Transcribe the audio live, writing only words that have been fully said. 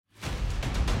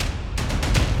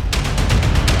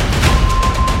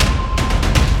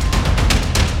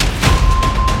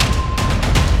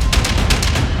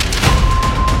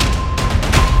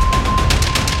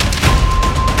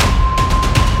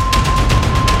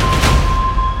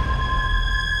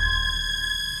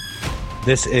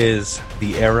This is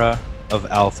the Era of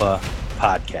Alpha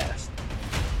podcast.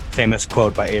 Famous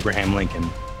quote by Abraham Lincoln.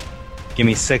 Give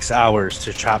me 6 hours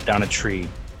to chop down a tree,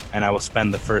 and I will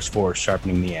spend the first 4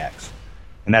 sharpening the axe.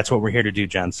 And that's what we're here to do,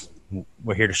 gents.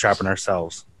 We're here to sharpen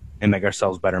ourselves and make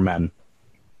ourselves better men.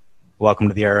 Welcome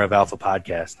to the Era of Alpha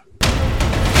podcast.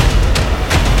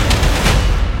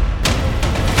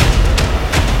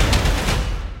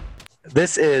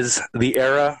 This is the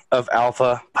Era of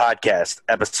Alpha podcast,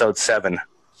 episode 7,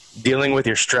 dealing with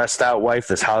your stressed out wife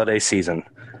this holiday season.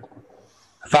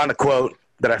 I found a quote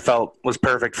that I felt was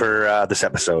perfect for this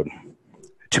episode.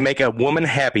 To make a woman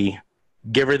happy,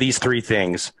 give her these 3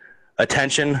 things: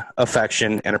 attention,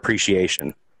 affection, and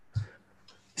appreciation.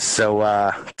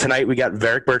 So tonight we got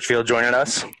Varick Birchfield joining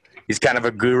us. He's kind of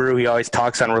a guru. He always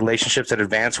talks on relationships at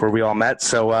Advance, where we all met.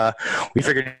 So we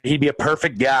figured he'd be a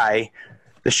perfect guy,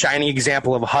 the shining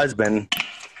example of a husband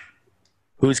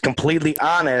who's completely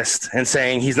honest and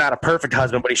saying he's not a perfect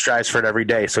husband, but he strives for it every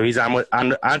day. So he's on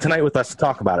tonight with us to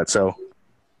talk about it. So,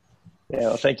 yeah,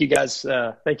 well, thank you guys.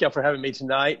 Thank y'all for having me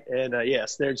tonight. And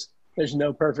yes, there's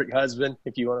no perfect husband.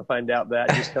 If you want to find out that,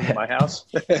 just come to my house.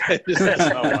 Just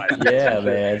ask my wife. Yeah,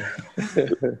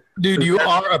 man. Dude, you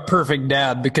are a perfect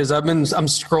dad, because I'm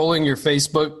scrolling your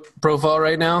Facebook profile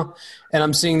right now, and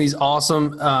I'm seeing these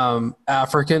awesome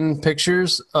African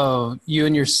pictures of you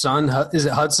and your son. Is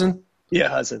it Hudson? Yeah,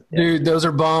 Hudson. Yeah. Dude, those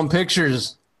are bomb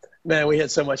pictures. Man, we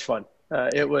had so much fun.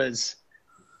 It was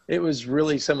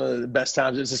really some of the best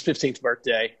times. It was his 15th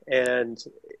birthday, and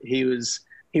he was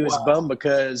wow. Bummed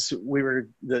because we were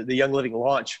the Young Living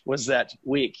launch was that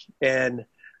week, and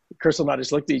Crystal and I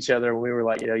just looked at each other and we were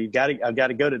like, I've got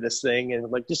to go to this thing,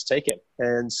 and like, just take it.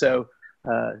 And so,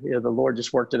 the Lord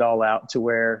just worked it all out to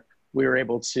where we were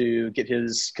able to get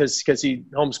his, cause he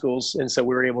homeschools. And so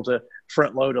we were able to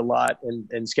front load a lot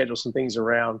and schedule some things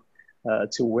around,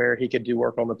 to where he could do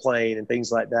work on the plane and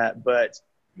things like that. But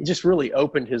it just really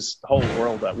opened his whole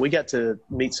world up. We got to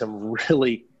meet some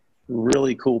really,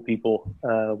 really cool people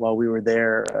while we were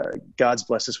there. God's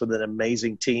blessed us with an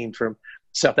amazing team from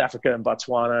South Africa and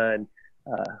Botswana. And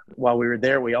while we were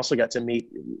there, we also got to meet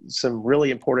some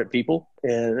really important people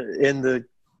in the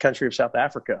country of South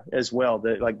Africa as well.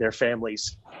 That their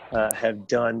families have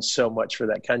done so much for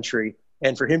that country.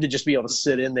 And for him to just be able to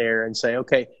sit in there and say,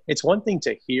 okay, it's one thing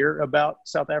to hear about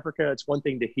South Africa. It's one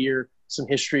thing to hear some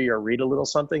history or read a little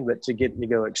something, but to get to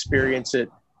go experience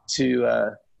it,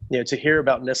 to hear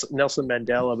about Nelson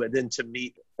Mandela, but then to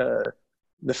meet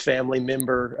the family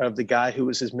member of the guy who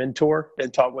was his mentor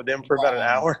and talk with him for about an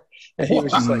hour. And he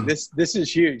was just like, this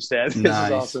is huge, Dad. This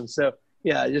is awesome. So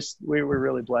yeah, we were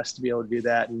really blessed to be able to do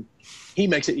that. And he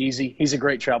makes it easy. He's a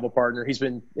great travel partner. He's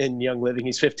been in Young Living.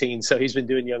 He's 15. So he's been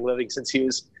doing Young Living since he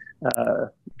was, we've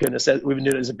been doing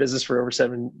it as a business for over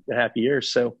 7.5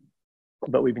 years. So,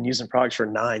 but we've been using products for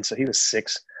 9. So he was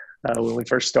 6. When we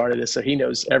first started this, so he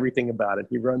knows everything about it.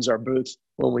 He runs our booth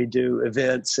when we do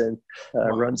events and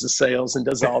runs the sales and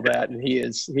does all that. And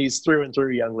he's through and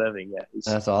through Young Living. Yeah,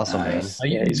 that's awesome, man.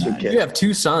 Yeah, he's a good kid. You have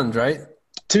 2 sons, right?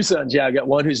 2 sons. Yeah, I got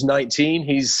one who's 19.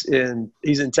 He's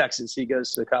in Texas. He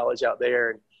goes to college out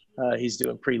there, and he's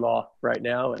doing pre-law right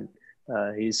now. And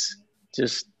he's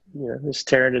just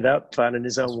tearing it up, finding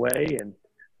his own way. And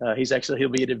he'll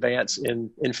be at Advance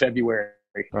in February.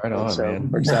 Right on, so man.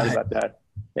 We're excited about that.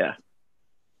 Yeah.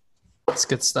 That's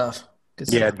good stuff.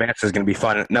 Yeah, Advance is going to be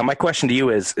fun. Now, my question to you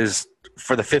is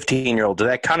for the 15-year-old, does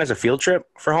that count as a field trip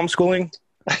for homeschooling?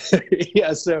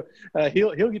 Yeah, so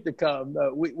he'll get to come.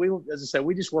 We as I said,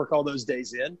 we just work all those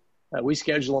days in. We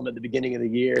schedule them at the beginning of the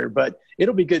year, but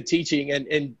it'll be good teaching.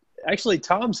 And actually,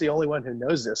 Tom's the only one who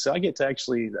knows this, so I get to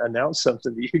actually announce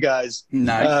something to you guys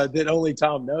that only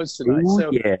Tom knows tonight. Ooh,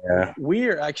 so yeah. We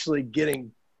are actually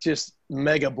getting just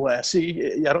mega blessed.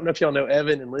 I don't know if y'all know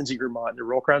Evan and Lindsay Gramont. They're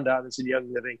Roll Crown Diamonds in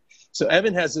Young Living. So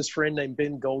Evan has this friend named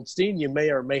Ben Goldstein. You may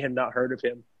or may have not heard of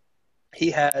him. He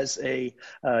has a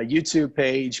YouTube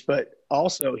page, but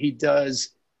also he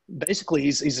does basically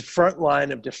he's a front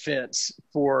line of defense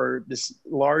for this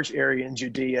large area in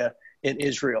Judea in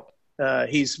Israel.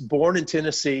 He's born in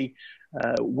Tennessee,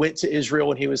 went to Israel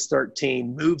when he was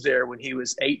 13, moved there when he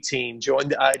was 18,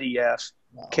 joined the IDF,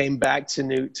 came back to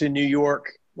New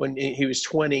York when he was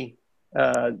 20,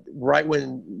 right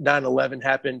when 9/11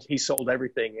 happened. He sold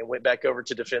everything and went back over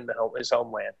to defend his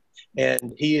homeland.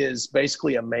 And he is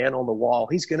basically a man on the wall.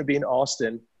 He's going to be in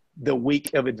Austin the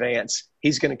week of advance,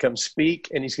 he's going to come speak,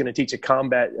 and he's going to teach a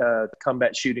combat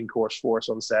shooting course for us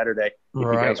on Saturday. If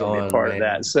you guys want to be a part of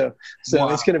that. So Wow.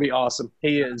 it's going to be awesome.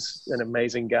 He is an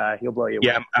amazing guy. He'll blow you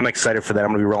away. Yeah, I'm excited for that.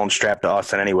 I'm going to be rolling strapped to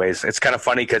Austin anyways. It's kind of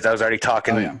funny because I was already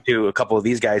talking to a couple of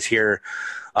these guys here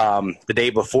the day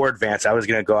before advance. I was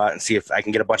going to go out and see if I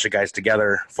can get a bunch of guys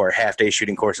together for a half-day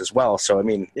shooting course as well. So, I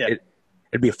mean, it'd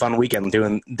be a fun weekend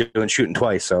doing shooting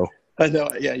twice. So. I know.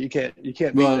 Yeah, you can't beat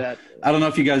that. I don't know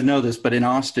if you guys know this, but in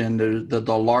Austin,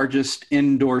 the largest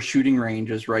indoor shooting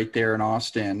range is right there in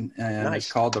Austin, and Nice.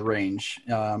 It's called the Range.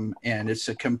 And it's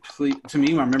a complete. To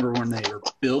me, I remember when they were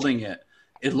building it,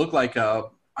 it looked like a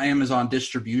Amazon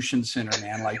distribution center,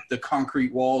 man. Like the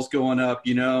concrete walls going up,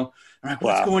 you know. I'm like,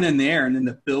 what's going in there? And then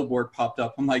the billboard popped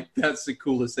up. I'm like, that's the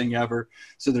coolest thing ever.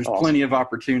 So there's plenty of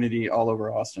opportunity all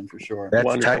over Austin for sure. That's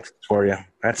Wonderful. Texas for you.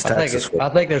 That's Texas for you. I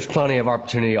think there's plenty of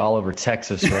opportunity all over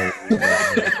Texas. Right?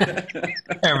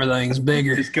 Everything's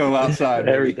bigger. Just go outside.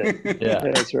 baby. Everything. Yeah.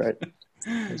 That's right.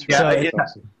 That's right. So That's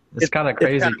awesome. it's kind of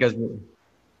crazy because,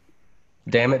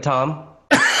 damn it, Tom.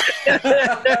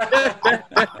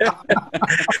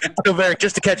 So, Varick,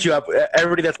 just to catch you up,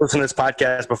 everybody that's listened to this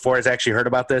podcast before has actually heard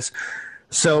about this.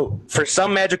 So, for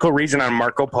some magical reason on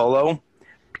Marco Polo,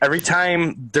 every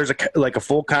time there's a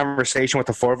full conversation with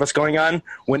the four of us going on,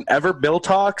 whenever Bill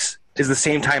talks is the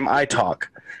same time I talk.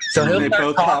 So he'll They start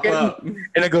both pop talking, up.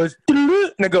 and it goes,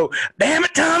 and I go, damn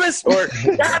it, Thomas, or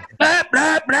blah, blah,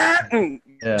 blah, blah, and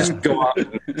just go off.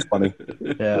 It's funny.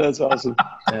 Yeah. That's awesome.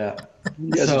 Yeah.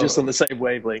 You guys are just on the same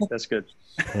wavelength. That's good.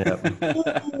 Yeah.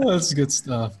 That's good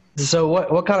stuff. So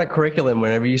what kind of curriculum,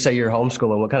 whenever you say you're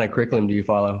homeschooling, what kind of curriculum do you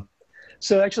follow?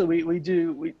 So actually, we've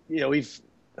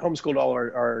homeschooled all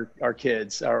our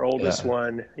kids. Our oldest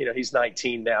one, he's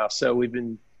 19 now. So we've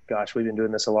been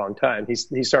doing this a long time. He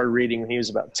started reading when he was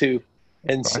about 2.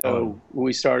 And so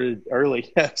we started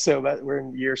early. So we're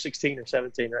in year 16 or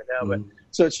 17 right now. But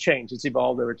so it's changed. It's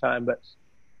evolved over time. But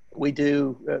we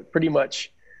do pretty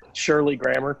much Shirley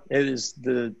grammar. It is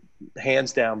the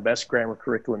hands down best grammar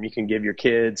curriculum you can give your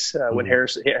kids. When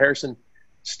Harrison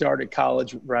started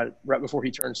college right before he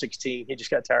turned 16, he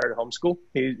just got tired of homeschool.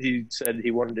 He said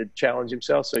he wanted to challenge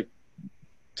himself. So he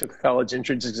took a college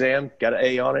entrance exam, got an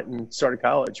A on it, and started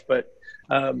college. But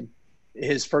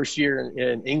his first year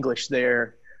in English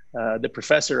there, the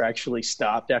professor actually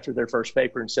stopped after their first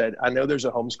paper and said, I know there's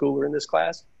a homeschooler in this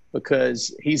class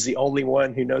because he's the only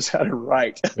one who knows how to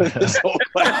write this whole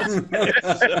class.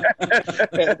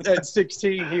 At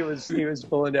 16, he was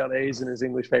pulling down A's in his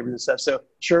English papers and stuff. So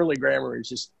Shirley grammar is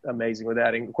just amazing with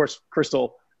that. And of course,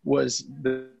 Crystal was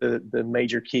the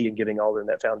major key in getting all in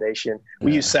that foundation.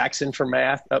 We use Saxon for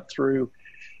math up through,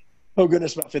 about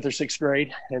 5th or 6th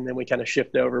grade. And then we kind of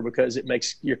shift over because it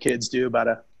makes your kids do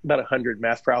about 100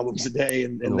 math problems a day.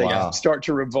 And they start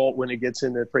to revolt when it gets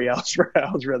into pre-algebra.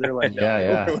 They're like,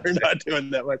 no, we're not doing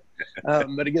that much.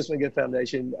 But it gives them a good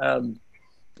foundation. And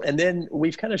then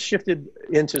we've kind of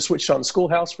switched on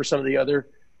Schoolhouse for some of the other,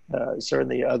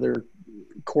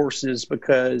 courses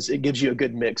because it gives you a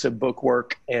good mix of book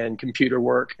work and computer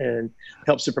work and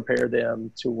helps to prepare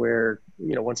them to where,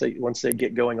 once they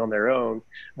get going on their own,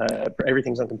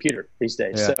 everything's on computer these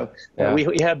days. Yeah. So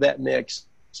we have that mix.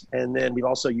 And then we've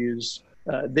also used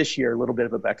this year a little bit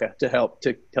of Abeka to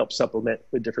help supplement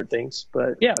with different things.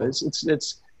 But yeah,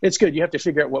 it's good. You have to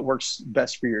figure out what works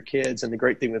best for your kids. And the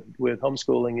great thing with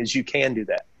homeschooling is you can do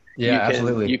that. Yeah,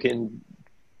 absolutely. You can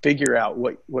figure out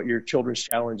what your children's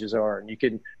challenges are, and you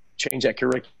can change that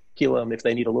curriculum if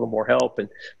they need a little more help. And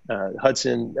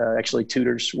Hudson actually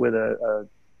tutors with a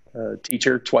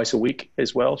teacher twice a week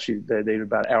as well. They do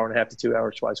about 1.5 hours to 2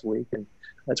 hours twice a week, and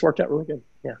that's worked out really good.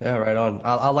 Yeah, right on.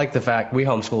 I like the fact we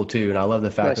homeschool too, and I love the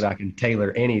fact that I can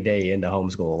tailor any day into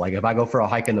homeschool. Like if I go for a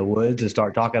hike in the woods and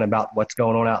start talking about what's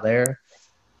going on out there,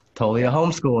 totally a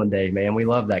homeschooling day, man. We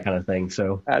love that kind of thing.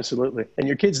 So absolutely, and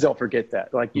your kids don't forget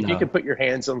that. Like if you can put your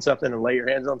hands on something and lay your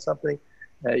hands on something,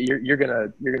 you're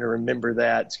gonna remember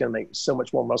that. It's gonna make so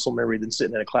much more muscle memory than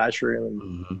sitting in a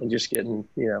classroom and just getting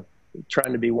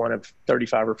trying to be one of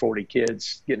 35 or 40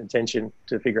 kids getting attention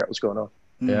to figure out what's going on.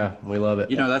 Yeah, we love it.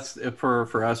 That's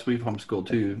for us. We've homeschooled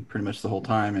too, pretty much the whole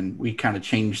time, and we kind of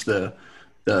changed the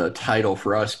title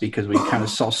for us because we kind of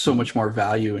saw so much more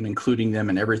value in including them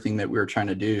in everything that we were trying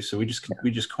to do. So we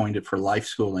just coined it for life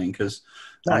schooling because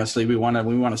honestly, we want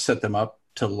to set them up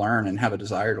to learn and have a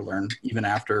desire to learn even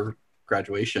after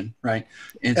graduation, right?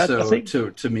 And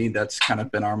to me, that's kind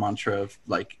of been our mantra of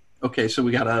like, okay, so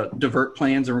we got to divert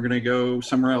plans and we're going to go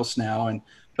somewhere else now,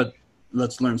 but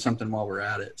let's learn something while we're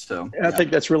at it. So I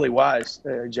think that's really wise,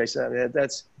 Jason. I mean,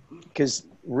 that's because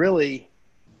really,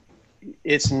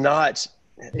 it's not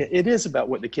it is about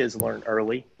what the kids learn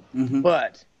early. Mm-hmm.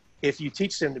 But if you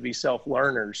teach them to be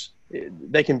self-learners,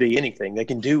 they can be anything. They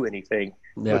can do anything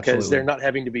because absolutely. they're not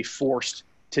having to be forced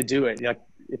to do it. Like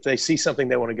if they see something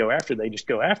they want to go after, they just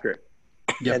go after it.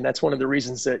 Yep. And that's one of the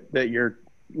reasons that your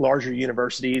larger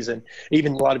universities and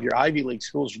even a lot of your Ivy League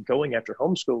schools are going after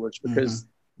homeschoolers, because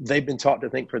they've been taught to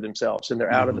think for themselves, and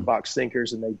they're out of the box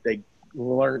thinkers, and they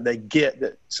learn, they get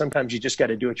that sometimes you just got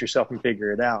to do it yourself and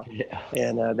figure it out. Yeah.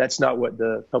 And that's not what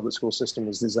the public school system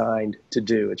is designed to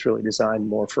do. It's really designed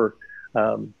more for,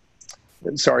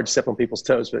 sorry to step on people's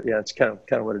toes, but yeah, it's kind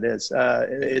of what it is.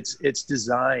 It's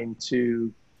designed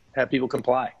to have people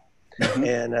comply.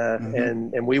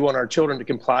 And we want our children to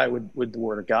comply with the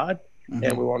Word of God,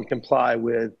 and we want to comply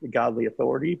with godly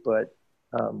authority, but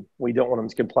we don't want them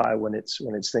to comply when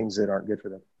it's things that aren't good for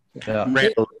them. Yeah.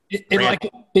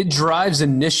 It drives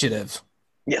initiative.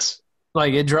 Yes.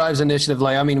 Like it drives initiative.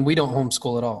 Like, I mean, we don't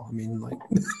homeschool at all. I mean, like,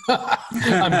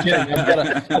 I'm kidding.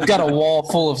 I've got a wall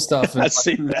full of stuff. I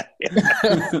see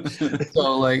that.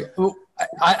 So like,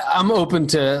 I'm open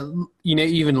to,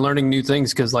 even learning new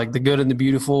things. Cause like the good and the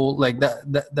beautiful, like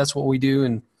that's what we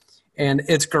do. And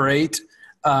it's great.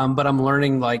 But I'm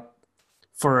learning, like,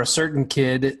 for a certain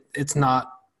kid, it's not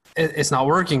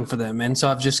working for them. And so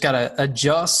I've just got to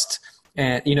adjust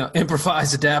and,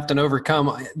 improvise, adapt, and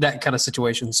overcome that kind of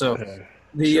situation. So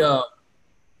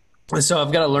so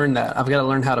I've got to learn that. I've got to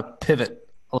learn how to pivot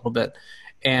a little bit.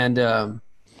 And,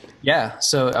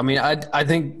 so, I mean, I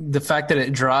think the fact that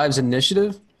it drives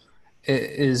initiative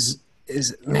is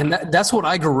man, that's what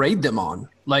I grade them on.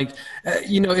 Like,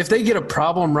 if they get a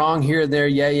problem wrong here and there,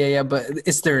 yeah, but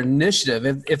it's their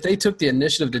initiative. If they took the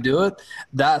initiative to do it,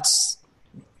 that's,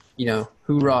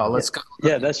 hoorah, let's go.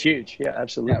 Yeah, that's huge. Yeah,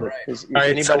 absolutely. Yeah, right. All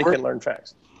right, anybody can learn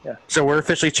fast. Yeah. So we're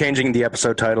officially changing the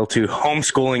episode title to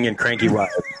Homeschooling and Cranky Wild.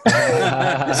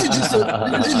 This is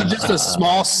just a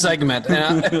small segment.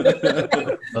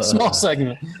 Small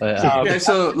segment. Okay,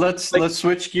 so let's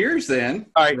switch gears then.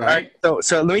 All right. So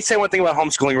let me say one thing about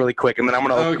homeschooling really quick, and then I'm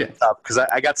going to open it up because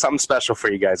I got something special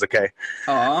for you guys. Okay.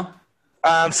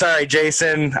 I'm sorry,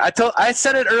 Jason. I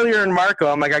said it earlier in Marco.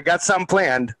 I'm like, I got something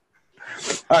planned.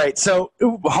 All right, so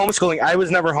homeschooling. I was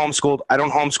never homeschooled. I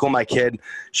don't homeschool my kid.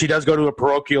 She does go to a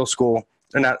parochial school,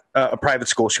 and not a private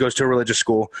school. She goes to a religious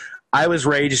school. I was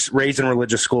raised in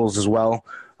religious schools as well.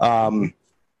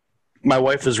 My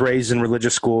wife was raised in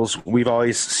religious schools. We've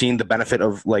always seen the benefit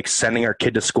of like sending our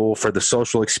kid to school for the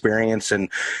social experience and,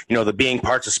 the being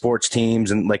parts of sports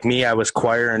teams. And like me, I was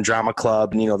choir and drama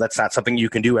club. And, that's not something you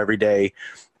can do every day,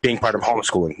 being part of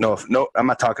homeschooling. No, I'm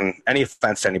not talking any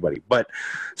offense to anybody, but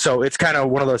so it's kind of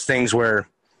one of those things where,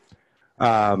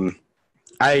 I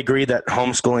agree that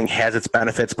homeschooling has its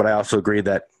benefits, but I also agree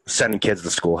that sending kids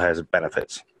to school has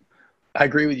benefits. I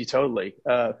agree with you totally.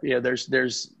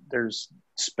 There's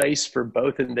space for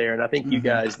both in there. And I think you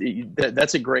guys,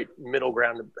 that's a great middle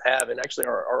ground to have. And actually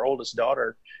our oldest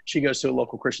daughter, she goes to a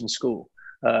local Christian school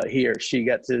here. She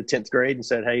got to the 10th grade and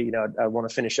said, hey, I want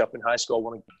to finish up in high school. I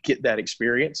want to get that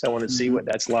experience. I want to see what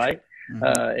that's like.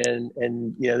 And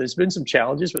there's been some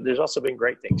challenges, but there's also been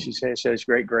great things. She has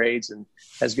great grades and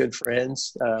has good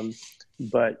friends.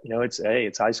 But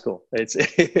it's high school.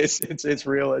 It's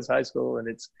real as high school, and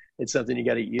it's something you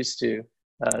got to get used to.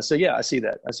 So yeah, I see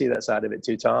that side of it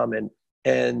too, Tom.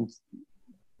 And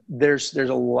there's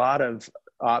a lot of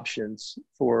options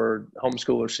for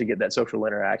homeschoolers to get that social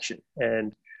interaction.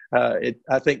 And I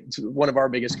think one of our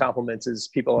biggest compliments is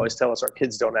people always tell us our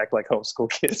kids don't act like homeschool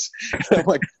kids. I'm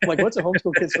like what's a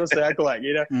homeschool kid supposed to act like?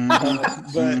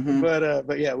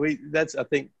 But yeah, I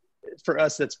think for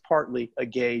us, that's partly a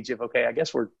gauge of, okay, I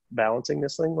guess we're balancing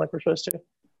this thing like we're supposed to.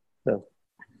 So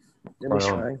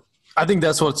trying. I think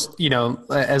that's what's,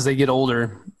 as they get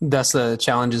older, that's the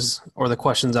challenges or the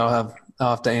questions I'll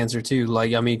have to answer too.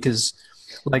 Like, I mean, cause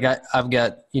like I've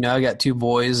got, I got two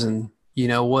boys, and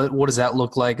what does that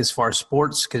look like as far as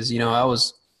sports? Cause I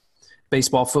was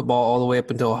baseball, football, all the way up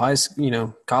until high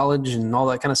school, college and all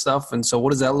that kind of stuff. And so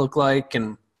what does that look like?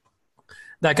 And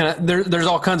that kind of, there's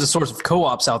all kinds of sorts of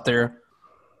co-ops out there,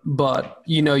 but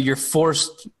you're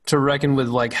forced to reckon with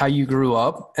like how you grew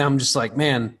up. And I'm just like,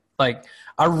 man, like,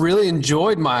 I really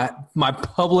enjoyed my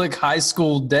public high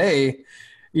school day,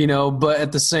 but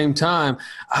at the same time,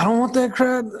 I don't want that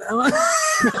crowd.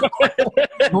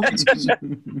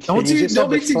 Don't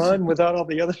be fun without all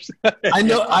the other stuff.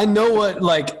 I know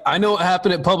what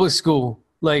happened at public school.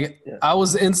 Like, I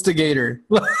was the instigator.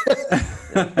 Well,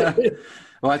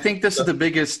 I think this is the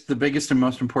biggest and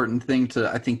most important thing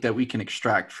I think that we can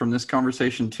extract from this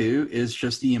conversation too, is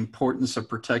just the importance of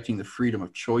protecting the freedom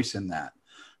of choice in that.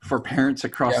 for parents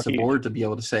across the huge. board to be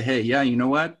able to say, hey, yeah, you know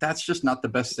what? That's just not the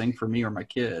best thing for me or my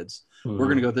kids. We're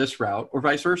going to go this route, or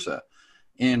vice versa.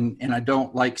 And I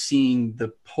don't like seeing the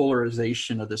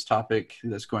polarization of this topic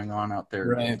that's going on out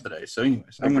there today. So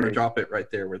anyways, I'm going to drop it right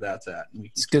there where that's at.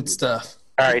 It's good stuff.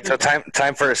 All right, so time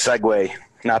for a segue,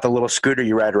 not the little scooter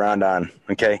you ride around on,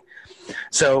 okay?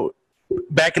 So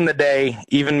back in the day,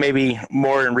 even maybe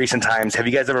more in recent times, have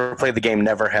you guys ever played the game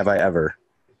Never Have I Ever?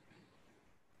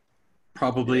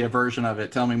 Probably a version of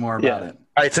it. Tell me more about it.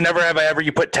 All right, so Never Have I Ever,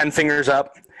 you put 10 fingers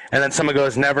up, and then someone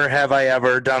goes, never have I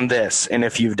ever done this. And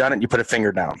if you've done it, you put a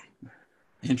finger down.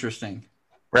 Interesting.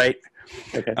 Right?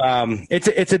 Okay.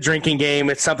 It's a drinking game.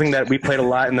 It's something that we played a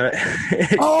lot in the.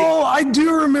 Oh, I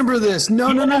do remember this.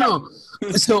 No.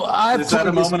 So Is that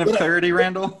a moment of clarity,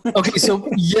 Randall? Okay, so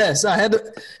yes,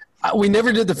 we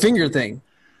never did the finger thing.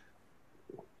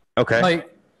 Okay.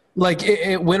 Like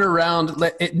it went around,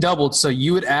 it doubled. So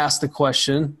you would ask the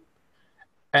question,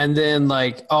 and then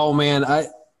oh man,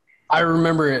 I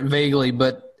remember it vaguely,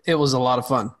 but it was a lot of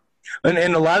fun. And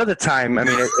a lot of the time, I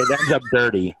mean, it ends up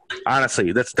dirty.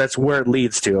 Honestly, that's where it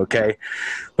leads to, okay?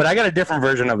 But I got a different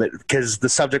version of it because the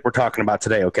subject we're talking about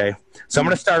today, okay? So I'm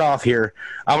going to start off here.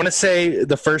 I'm going to say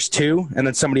the first two, and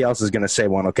then somebody else is going to say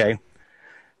one, okay?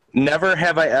 Never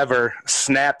have I ever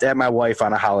snapped at my wife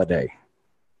on a holiday.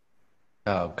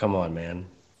 Oh, come on, man.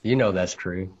 You know that's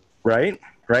true. Right?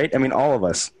 I mean, all of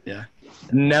us. Yeah.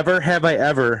 Never have I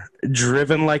ever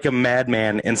driven like a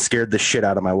madman and scared the shit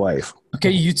out of my wife.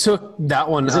 Okay, you took that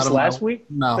one Was out this of last week?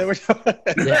 No. Dude,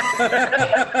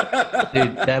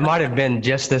 that might have been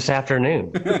just this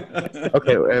afternoon.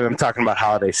 Okay, I'm talking about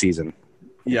holiday season.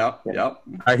 Yep. All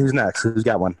right, who's next? Who's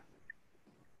got one?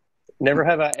 Never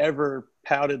have I ever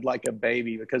pouted like a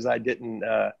baby because I didn't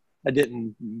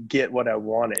get what I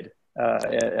wanted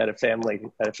at a family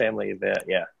event.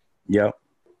 Yeah.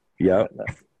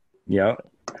 Yep.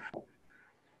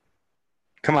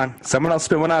 Come on, someone else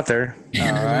spit one out there.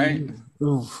 All right.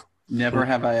 Oof. Never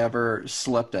have I ever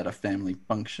slept at a family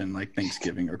function like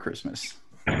Thanksgiving or Christmas.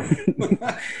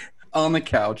 On the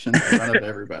couch in front of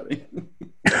everybody.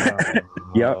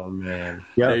 Oh, man.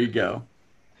 Yep. There you go.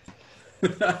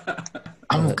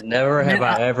 Never have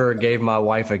I ever gave my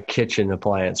wife a kitchen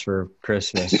appliance for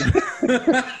Christmas.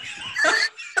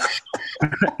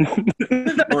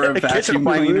 Or a vacuum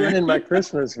cleaner. Ruining my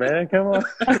Christmas, man. Come on.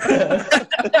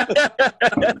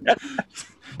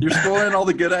 You're spoiling all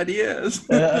the good ideas.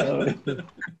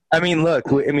 I mean,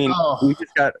 look.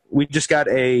 We just got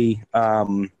a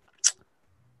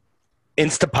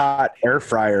Instapot air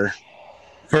fryer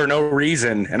for no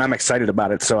reason, and I'm excited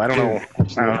about it. So I don't know.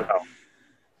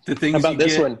 The things about you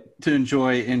this get one? To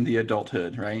enjoy in the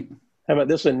adulthood, right? How about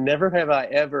this one? Never have I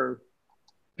ever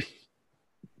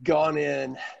gone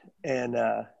in and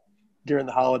during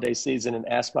the holiday season and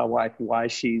asked my wife why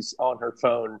she's on her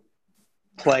phone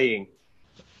playing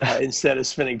instead of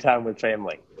spending time with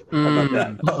family. How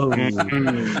about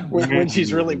that? When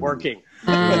she's really working.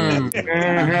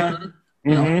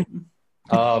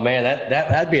 Oh, man,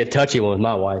 that'd be a touchy one with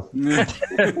my wife.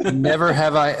 Never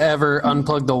have I ever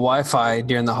unplugged the Wi-Fi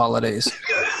during the holidays.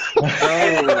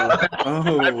 I've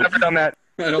never done that.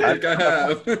 I don't think I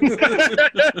have.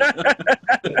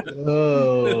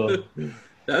 Oh,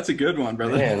 That's a good one,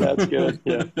 brother. man. That's good.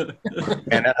 Yeah.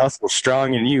 And that hustle's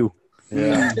strong in you.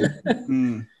 Yeah.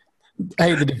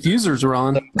 Hey, the diffusers were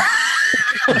on.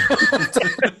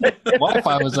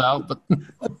 Wi-Fi was out, but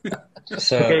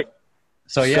So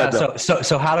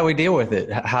how do we deal with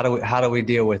it? How do we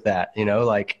deal with that? You know,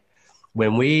 like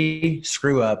when we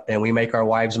screw up and we make our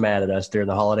wives mad at us during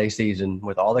the holiday season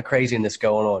with all the craziness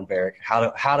going on, Barrick,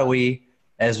 how do we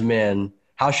as men,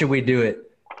 how should we do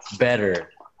it better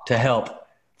to help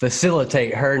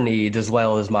facilitate her needs as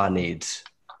well as my needs?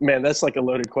 Man, that's like a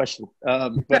loaded question.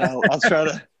 But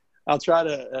I'll try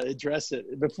to address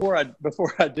it. Before I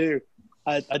do,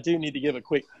 I do need to give a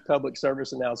quick public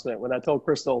service announcement. When I told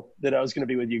Crystal that I was going to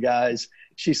be with you guys,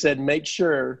 she said, make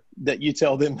sure that you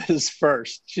tell them this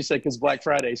first. She said, because Black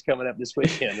Friday is coming up this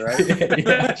weekend, right?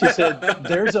 Yeah. She said,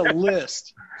 there's a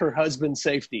list for husband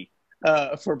safety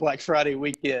for Black Friday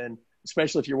weekend,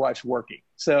 especially if your wife's working.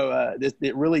 So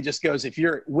it really just goes,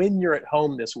 when you're at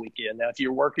home this weekend. Now, if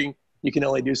you're working, you can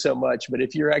only do so much. But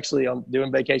if you're actually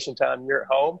doing vacation time, you're at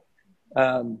home,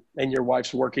 and your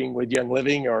wife's working with Young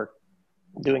Living or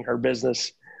doing her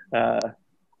business,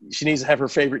 she needs to have her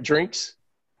favorite drinks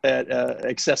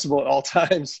accessible at all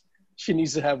times. She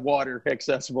needs to have water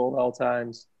accessible at all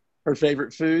times. Her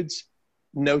favorite foods,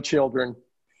 no children,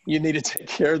 you need to take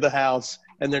care of the house,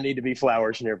 and there need to be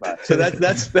flowers nearby. So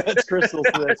that's Crystal's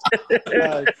list,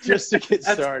 just to get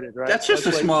started, right? That's just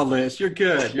a small list. You're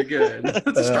good.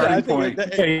 That's a starting point.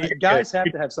 Guys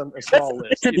have to have a small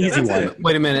list. It's an easy one.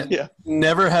 Wait a minute. Yeah.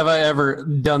 Never have I ever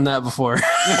done that before.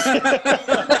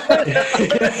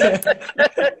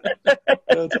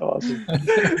 That's awesome.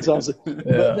 That's awesome. Yeah.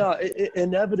 But no,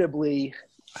 inevitably,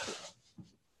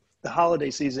 the holiday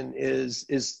season is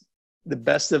the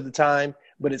best of the time,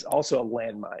 but it's also a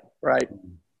landmine, right?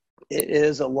 It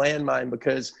is a landmine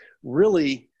because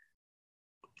really,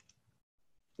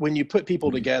 when you put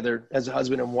people together as a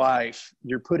husband and wife,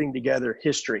 you're putting together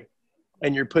history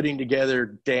and you're putting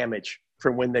together damage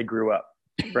from when they grew up,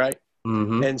 right?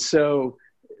 Mm-hmm. And so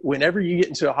whenever you get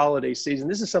into a holiday season,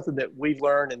 this is something that we've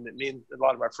learned and that me and a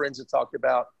lot of my friends have talked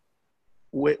about.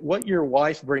 What your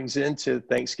wife brings into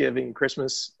Thanksgiving,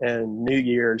 Christmas, and New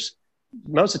Year's,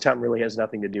 most of the time really has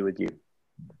nothing to do with you.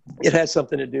 It has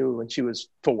something to do when she was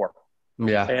 4.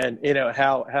 Yeah. And,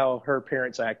 how her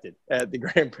parents acted at the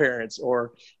grandparents,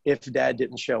 or if dad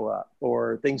didn't show up,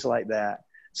 or things like that.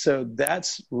 So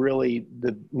that's really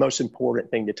the most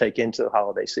important thing to take into the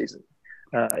holiday season.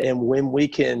 And when we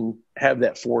can have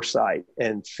that foresight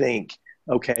and think,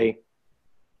 okay,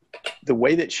 the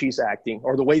way that she's acting,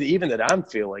 or the way that even that I'm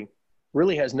feeling,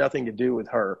 really has nothing to do with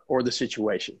her or the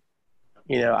situation.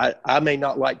 I may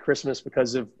not like Christmas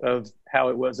because of how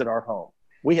it was at our home.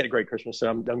 We had a great Christmas, so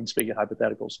I'm speaking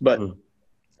hypotheticals. But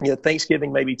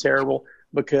Thanksgiving may be terrible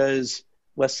because,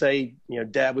 let's say,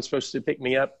 Dad was supposed to pick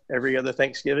me up every other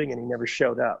Thanksgiving and he never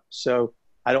showed up. So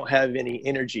I don't have any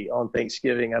energy on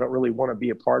Thanksgiving. I don't really want to be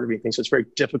a part of anything. So it's very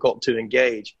difficult to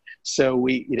engage. So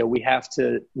we have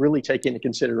to really take into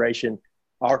consideration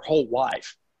our whole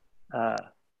life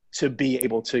to be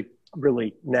able to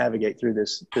really navigate through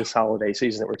this holiday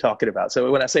season that we're talking about. So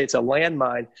when I say it's a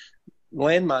landmine,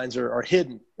 landmines are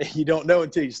hidden. You don't know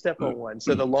until you step on one.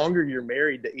 So the longer you're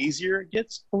married, the easier it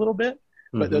gets a little bit.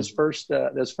 But those first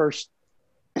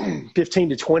 15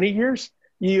 to 20 years,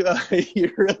 you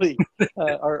really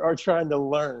are trying to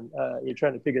learn. You're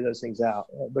trying to figure those things out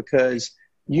because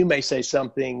you may say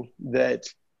something that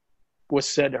was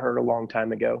said to her a long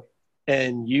time ago,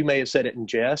 and you may have said it in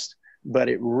jest, but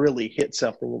it really hit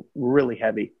something really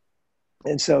heavy.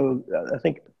 And so I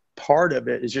think part of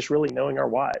it is just really knowing our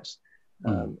wives,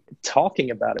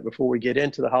 talking about it before we get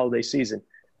into the holiday season.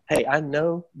 Hey, I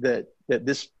know that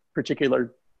this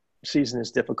particular season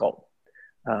is difficult.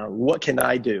 What can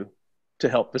I do to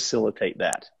help facilitate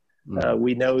that?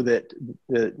 We know that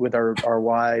with our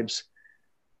wives,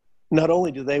 not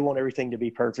only do they want everything to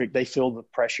be perfect, they feel the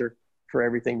pressure for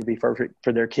everything to be perfect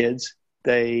for their kids.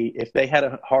 If they had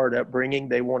a hard upbringing,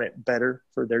 they want it better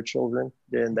for their children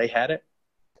than they had it.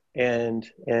 And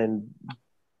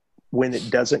when it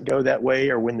doesn't go that way,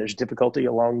 or when there's difficulty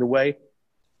along the way,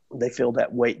 they feel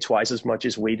that weight twice as much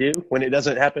as we do. When it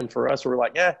doesn't happen for us, we're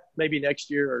like, maybe next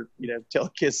year, or, tell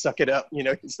the kids, suck it up.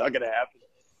 It's not going to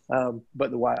happen.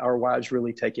 But our wives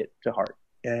really take it to heart.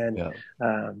 And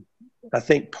I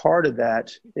think part of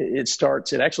that,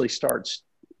 it actually starts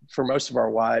for most of our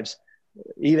wives,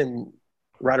 even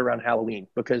right around Halloween,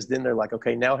 because then they're like,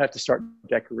 okay, now I have to start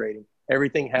decorating.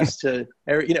 Everything has to,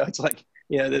 it's like,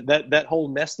 that whole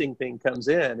nesting thing comes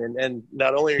in, and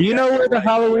not only do you know where the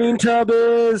Halloween tub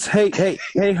is? Hey,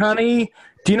 honey,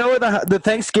 do you know where the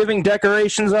Thanksgiving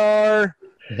decorations are?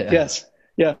 Yeah. Yes.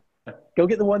 Yeah. Go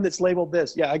get the one that's labeled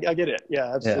this. Yeah, I get it.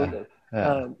 Yeah, absolutely.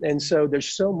 Yeah. And so there's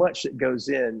so much that goes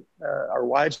in. Our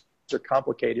wives are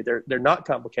complicated. They're not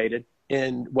complicated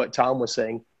in what Tom was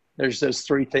saying. There's those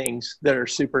 3 things that are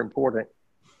super important,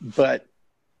 but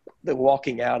the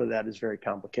walking out of that is very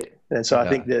complicated. And so I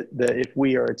think that if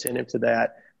we are attentive to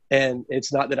that, and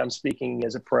it's not that I'm speaking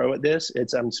as a pro at this,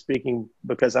 I'm speaking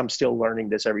because I'm still learning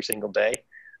this every single day.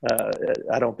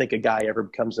 I don't think a guy ever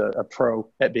becomes a pro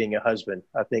at being a husband.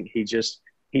 I think he just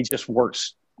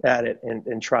works at it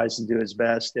and tries to do his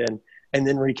best, and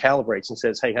then recalibrates and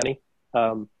says, hey, honey,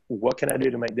 what can I do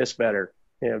to make this better?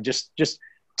 Just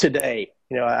today,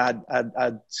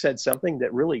 I said something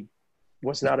that really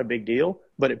was not a big deal,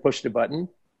 but it pushed a button,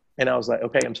 and I was like,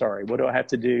 okay, I'm sorry. What do I have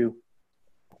to do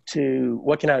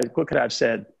what could I have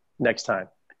said next time?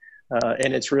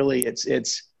 And it's really,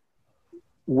 it's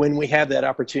when we have that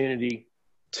opportunity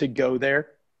to go there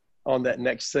on that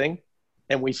next thing,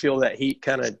 and we feel that heat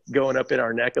kind of going up in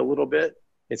our neck a little bit,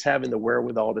 it's having the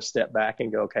wherewithal to step back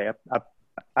and go, okay,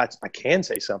 I can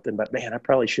say something, but man, I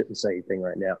probably shouldn't say anything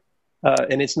right now.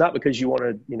 And it's not because you want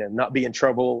to, not be in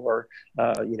trouble, or,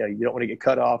 you don't want to get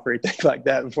cut off or anything like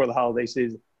that before the holiday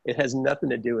season. It has nothing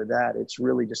to do with that. It's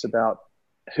really just about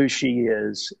who she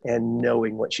is and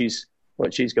knowing what she's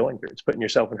what she's going through. It's putting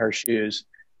yourself in her shoes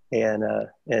and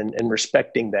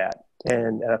respecting that.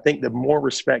 And I think the more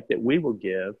respect that we will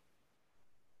give,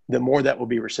 the more that will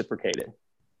be reciprocated.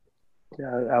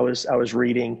 I was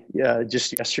reading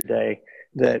just yesterday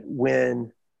that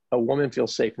when a woman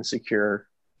feels safe and secure,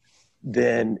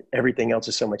 then everything else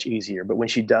is so much easier. But when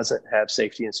she doesn't have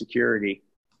safety and security,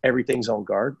 everything's on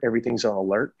guard, everything's on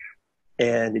alert,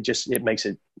 and it makes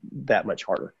it that much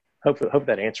harder. Hope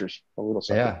that answers a little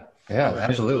something. Yeah,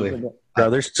 absolutely. Bro,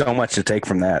 there's so much to take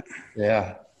from that.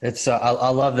 Yeah. It's I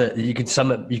love that you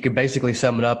could basically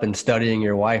sum it up in studying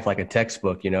your wife like a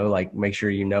textbook, like make sure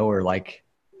you know her. Like,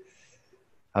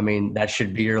 I mean, that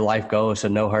should be your life goal, is to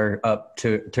know her up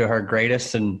to her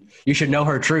greatest, and you should know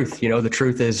her truth. The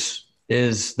truth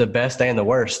is the best and the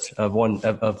worst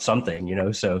of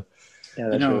something, so. Yeah,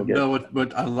 that's really good. No,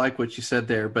 what I like what you said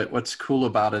there, but what's cool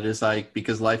about it is like,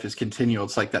 because life is continual,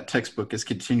 it's like that textbook is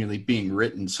continually being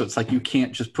written. So it's like you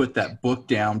can't just put that book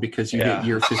down because you hit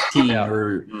year 15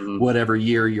 or whatever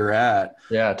year you're at.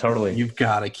 Yeah, totally. You've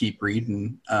got to keep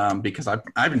reading because I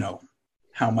know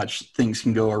how much things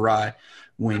can go awry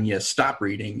when you stop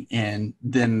reading, and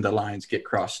then the lines get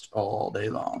crossed all day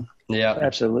long. Yeah,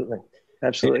 absolutely.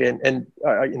 And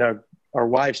our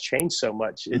wives change so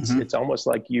much. It's almost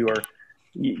like you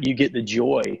get the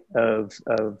joy of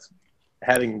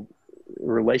having a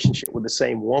relationship with the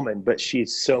same woman, but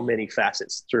she's so many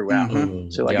facets throughout.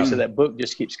 So like you said, that book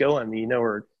just keeps going. You know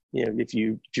her, if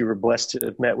you were blessed to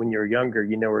have met when you were younger,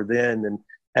 you know her then, and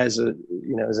as a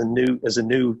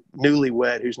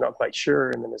newlywed who's not quite sure,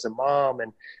 and then as a mom,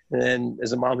 and then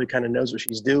as a mom who kind of knows what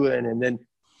she's doing, and then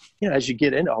as you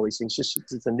get into all these things,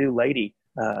 it's a new lady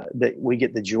that we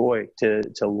get the joy to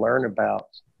learn about.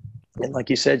 And like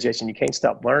you said, Jason, you can't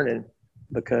stop learning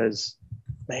because,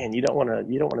 man, you don't want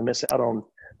to miss out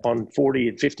on 40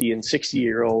 and 50 and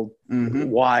 60-year-old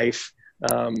wife,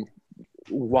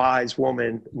 wise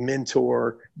woman,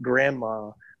 mentor,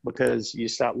 grandma, because you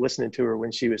stopped listening to her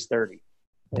when she was 30.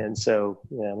 And so,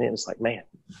 it's like, man,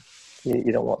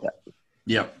 you don't want that.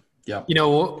 Yep.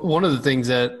 One of the things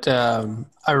that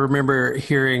I remember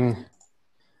hearing,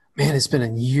 man, it's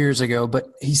been years ago,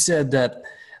 but he said that,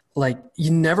 like,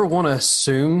 you never want to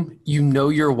assume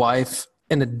your wife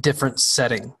in a different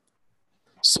setting.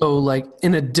 So, like,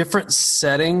 in a different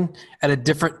setting at a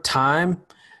different time,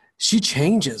 she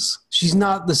changes. She's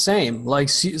not the same. Like,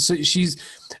 she's,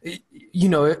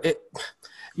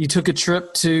 you took a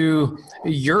trip to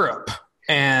Europe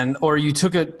or you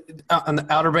took on the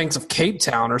Outer Banks of Cape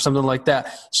Town or something like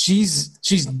that. She's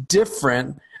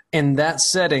different in that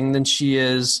setting than she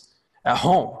is at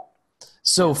home.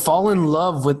 So fall in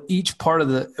love with each part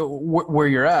of where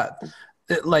you're at.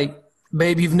 Like,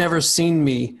 babe, you've never seen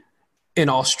me in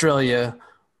Australia,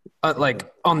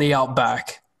 like on the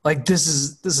outback. Like, this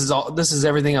is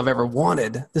everything I've ever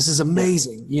wanted. This is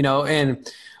amazing, and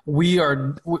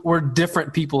we're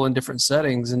different people in different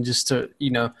settings, and just to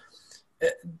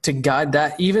guide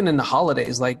that even in the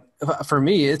holidays. Like, for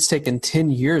me, it's taken 10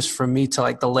 years for me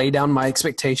to lay down my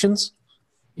expectations,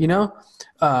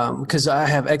 because I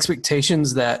have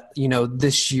expectations that,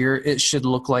 this year it should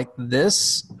look like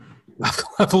this.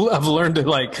 I've learned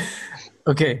to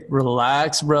okay,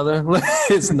 relax, brother.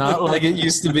 It's not like it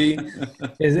used to be.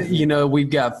 We've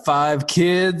got 5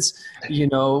 kids,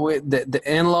 the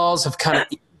in-laws have kind of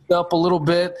eased up a little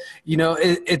bit,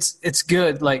 it's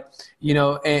good.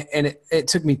 And it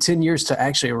took me 10 years to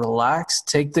actually relax,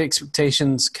 take the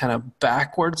expectations kind of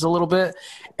backwards a little bit,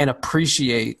 and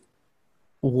appreciate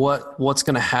what's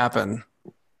going to happen.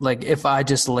 Like, if I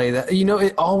just lay that,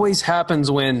 it always happens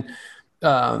when,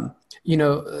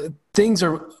 things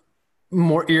are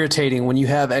more irritating when you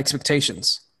have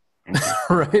expectations,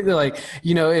 right? Like,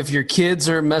 if your kids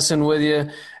are messing with you,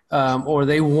 or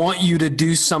they want you to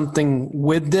do something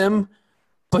with them,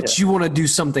 but you want to do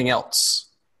something else.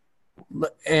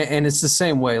 And it's the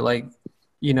same way, laying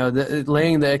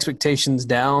the expectations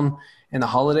down in the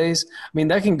holidays. I mean,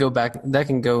 that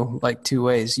can go like 2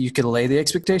 ways. You can lay the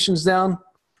expectations down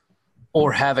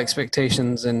or have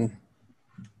expectations. And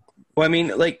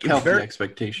healthy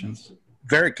expectations.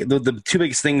 The 2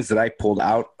 biggest things that I pulled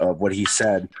out of what he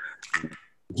said,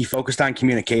 he focused on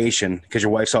communication, because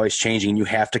your wife's always changing. You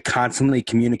have to constantly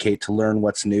communicate to learn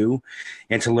what's new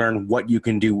and to learn what you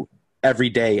can do every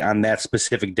day on that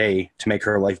specific day to make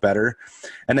her life better.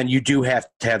 And then you do have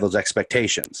to have those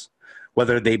expectations,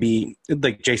 whether they be,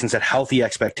 like Jason said, healthy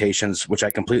expectations, which I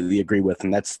completely agree with.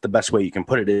 And that's the best way you can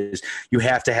put it, is you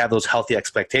have to have those healthy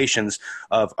expectations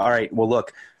of, all right, well,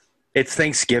 look, it's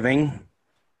Thanksgiving.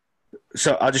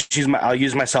 So I'll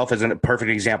use myself as a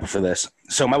perfect example for this.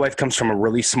 So my wife comes from a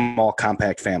really small,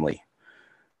 compact family.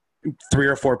 3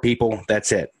 or 4 people.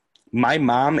 That's it. My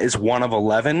mom is one of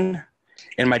 11,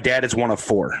 and my dad is one of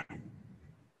 4.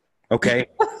 Okay.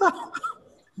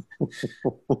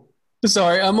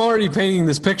 Sorry, I'm already painting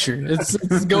this picture. It's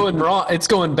going wrong. It's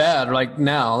going bad like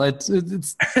now. It's Well,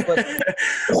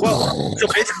 so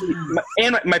basically,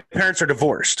 my parents are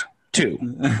divorced too.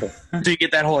 So you get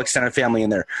that whole extended family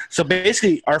in there. So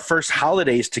basically, our first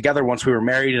holidays together once we were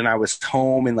married and I was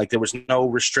home and like there was no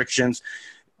restrictions,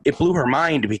 it blew her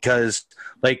mind because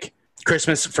like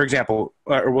Christmas, for example,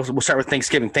 or we'll start with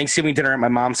Thanksgiving. Thanksgiving dinner at my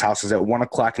mom's house is at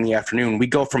 1:00 in the afternoon. We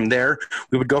go from there.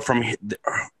 We would go from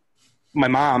my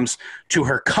mom's to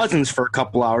her cousin's for a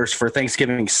couple hours for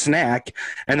Thanksgiving snack.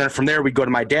 And then from there, we'd go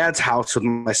to my dad's house with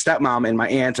my stepmom and my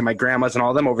aunt and my grandmas and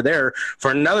all them over there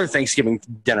for another Thanksgiving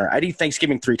dinner. I'd eat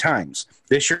Thanksgiving 3 times.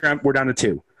 This year, we're down to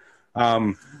 2.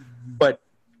 But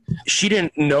she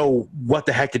didn't know what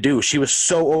the heck to do. She was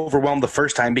so overwhelmed the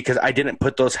first time because I didn't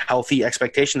put those healthy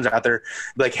expectations out there.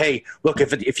 Like, hey, look,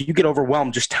 if you get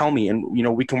overwhelmed, just tell me and,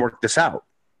 we can work this out.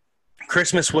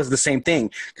 Christmas was the same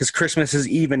thing because Christmas is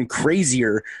even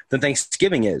crazier than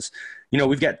Thanksgiving is.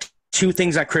 We've got 2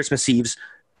 things on Christmas Eves,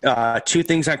 2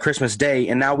 things on Christmas Day,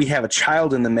 and now we have a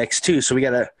child in the mix too. So we got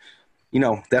to,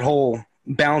 that whole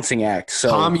balancing act.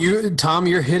 So Tom,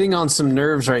 you're hitting on some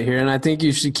nerves right here, and I think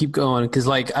you should keep going because,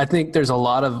 I think there's a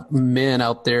lot of men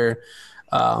out there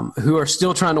who are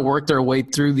still trying to work their way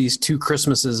through these 2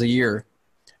 Christmases a year.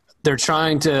 They're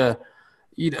trying to.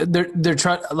 They're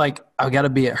trying I've got to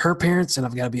be at her parents and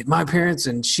I've got to be at my parents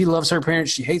and she loves her parents.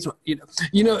 She hates,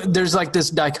 there's like this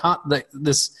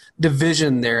this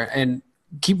division there, and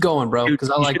keep going, bro. Cause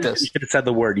I like this. You should have said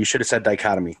the word. You should have said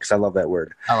dichotomy. Cause I love that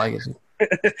word. I like it.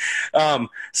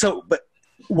 But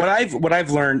what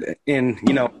I've learned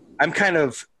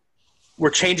we're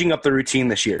changing up the routine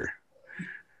this year,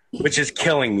 which is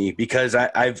killing me because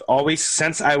I've always,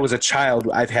 since I was a child,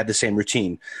 I've had the same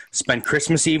routine. Spend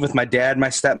Christmas Eve with my dad, my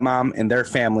stepmom, and their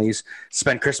families.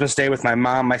 Spend Christmas Day with my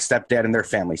mom, my stepdad, and their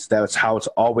families. That's how it's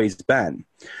always been.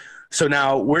 So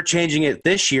now we're changing it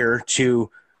this year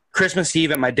to Christmas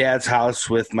Eve at my dad's house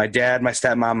with my dad, my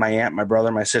stepmom, my aunt, my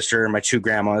brother, my sister, and my 2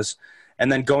 grandmas.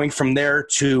 And then going from there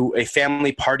to a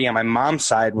family party on my mom's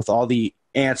side with all the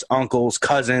aunts, uncles,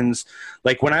 cousins.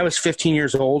 Like when I was 15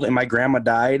 years old and my grandma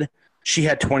died, she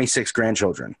had 26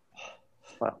 grandchildren.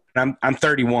 Wow. And I'm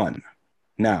 31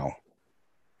 now.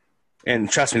 And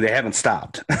trust me, they haven't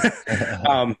stopped.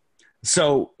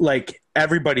 So like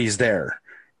everybody's there.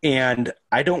 And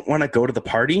I don't want to go to the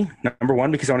party, number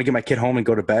one, because I want to get my kid home and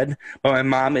go to bed. But my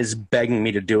mom is begging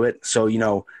me to do it. So,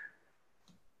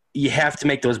 you have to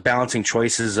make those balancing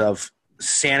choices of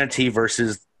sanity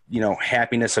versus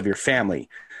happiness of your family.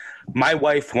 My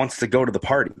wife wants to go to the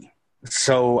party.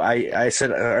 So I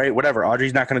said, all right, whatever.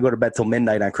 Audrey's not going to go to bed till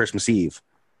midnight on Christmas Eve.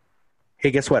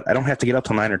 Hey, guess what? I don't have to get up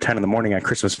till 9 or 10 in the morning on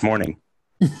Christmas morning.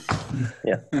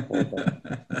 Yeah.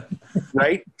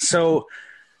 Right. So,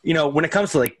 when it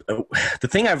comes to the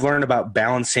thing I've learned about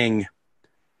balancing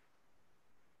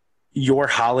your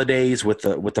holidays with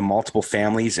the multiple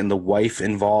families and the wife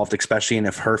involved, especially, and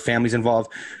if her family's involved,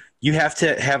 you have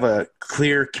to have a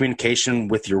clear communication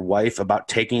with your wife about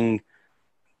taking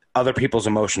other people's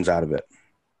emotions out of it.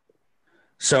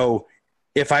 So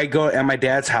if I go at my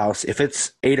dad's house, if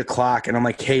it's 8:00 and I'm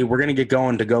like, hey, we're going to get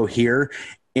going to go here.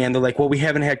 And they're like, well, we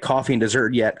haven't had coffee and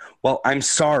dessert yet. Well, I'm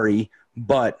sorry,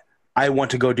 but I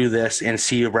want to go do this and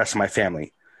see the rest of my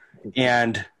family.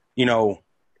 And,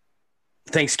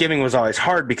 Thanksgiving was always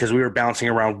hard because we were bouncing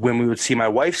around when we would see my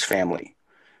wife's family.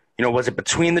 Was it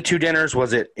between the 2 dinners?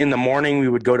 Was it in the morning? We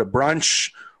would go to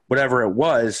brunch, whatever it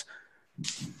was.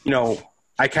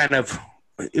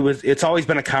 It's always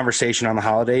been a conversation on the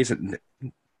holidays.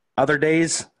 Other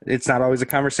days, it's not always a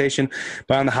conversation,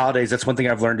 but on the holidays, that's one thing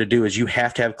I've learned to do is you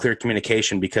have to have clear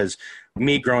communication because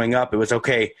me growing up, it was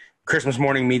okay. Christmas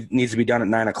morning needs to be done at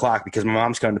 9:00 because my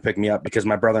mom's coming to pick me up because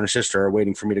my brother and sister are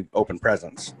waiting for me to open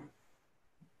presents.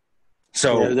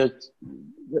 So that's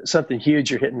something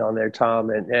huge you're hitting on there, Tom.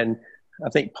 And I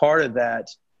think part of that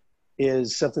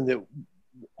is something that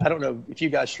I don't know if you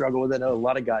guys struggle with it. I know a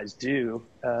lot of guys do.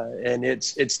 And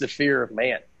it's the fear of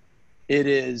man. It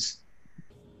is,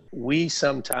 we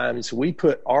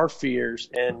put our fears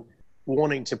and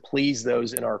wanting to please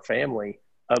those in our family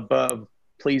above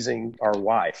pleasing our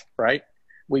wife, right?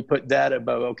 We put that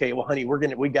above, okay, well, honey,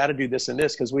 we got to do this and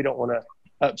this because we don't want to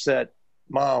upset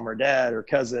mom or dad or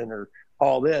cousin or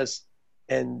all this.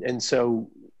 And so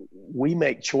we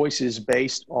make choices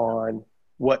based on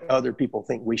what other people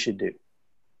think we should do.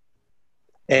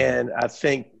 And I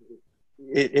think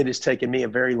it has taken me a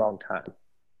very long time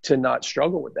to not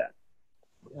struggle with that.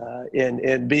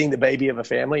 and being the baby of a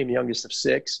family and the youngest of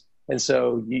 6. And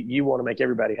so you want to make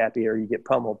everybody happy or you get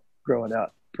pummeled growing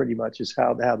up, pretty much is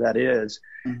how that is.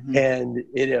 Mm-hmm. And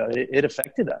it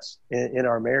affected us in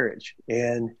our marriage.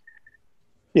 And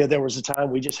there was a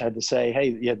time we just had to say,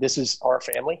 hey, this is our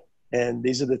family and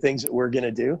these are the things that we're going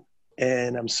to do.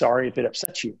 And I'm sorry if it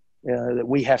upsets you that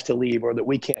we have to leave or that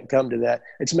we can't come to that.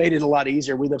 It's made it a lot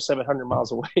easier. We live 700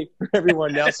 miles away from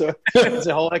everyone now, so it's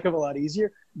a whole heck of a lot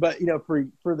easier. But,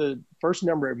 for the first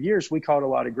number of years, we caught a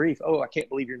lot of grief. Oh, I can't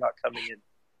believe you're not coming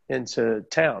into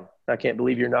town. I can't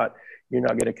believe you're not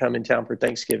going to come in town for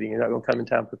Thanksgiving. You're not going to come in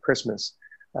town for Christmas.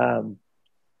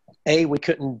 We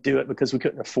couldn't do it because we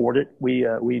couldn't afford it. We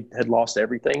had lost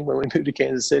everything when we moved to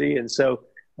Kansas City. And so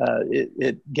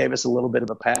it gave us a little bit of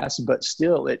a pass, but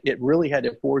still it really had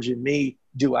to forge in me.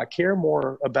 Do I care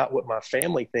more about what my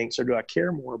family thinks or do I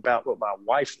care more about what my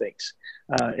wife thinks?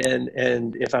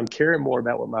 And if I'm caring more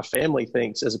about what my family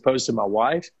thinks as opposed to my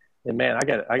wife, then man, I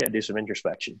got to do some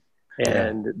introspection.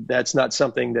 And that's not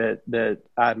something that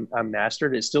I'm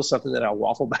mastered. It's still something that I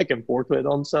waffle back and forth with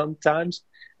on sometimes.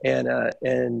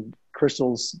 And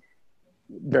Crystal's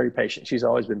very patient. She's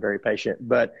always been very patient.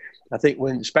 But I think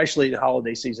especially the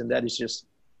holiday season, that's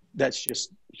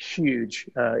just huge.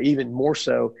 Even more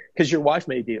so because your wife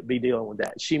may be dealing with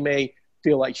that. She may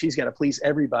feel like she's got to please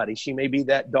everybody. She may be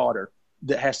that daughter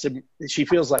that she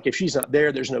feels like if she's not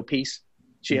there, there's no peace.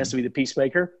 She has to be the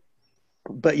peacemaker.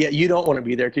 But yet you don't want to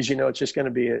be there because it's just going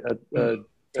to be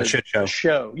a shit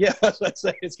show. Yeah, let's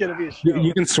say it's going to be a show.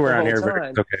 You can swear on here, but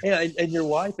it's okay. Yeah, and your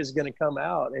wife is going to come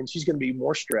out and she's going to be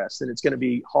more stressed and it's going to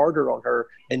be harder on her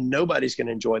and nobody's going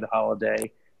to enjoy the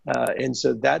holiday. And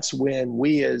so that's when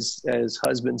we as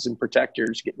husbands and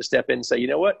protectors get to step in and say, you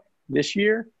know what, this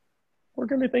year we're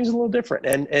going to do things a little different.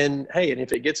 And hey, and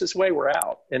if it gets this way, we're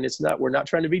out. And we're not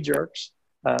trying to be jerks.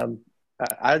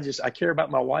 I care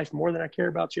about my wife more than I care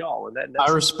about y'all, and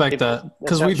I respect that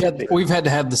because we've had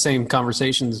to have the same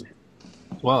conversations.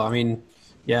 Well, I mean,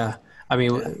 yeah, I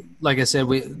mean, like I said,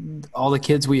 all the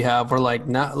kids we have were like,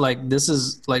 not like this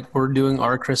is like we're doing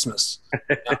our Christmas,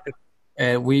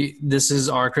 and this is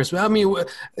our Christmas. I mean,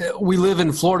 we live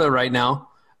in Florida right now,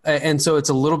 and so it's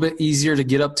a little bit easier to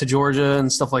get up to Georgia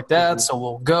and stuff like that. Mm-hmm. So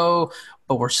we'll go,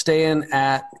 but we're staying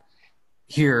at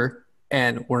here,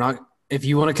 and we're not. If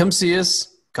you want to come see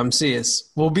us, come see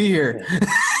us. We'll be here.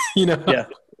 Yeah,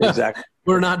 exactly.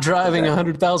 We're not driving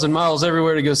 100,000 miles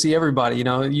everywhere to go see everybody.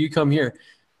 You come here.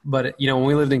 But, when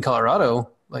we lived in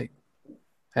Colorado, like,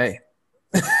 hey,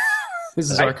 this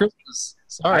is our Christmas.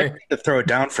 Sorry. I tried to throw it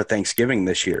down for Thanksgiving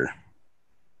this year.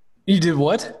 You did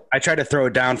what? I tried to throw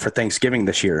it down for Thanksgiving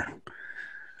this year.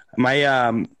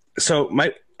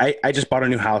 I just bought a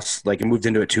new house, and moved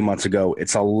into it 2 months ago.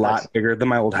 It's a lot bigger than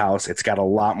my old house. It's got a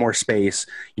lot more space.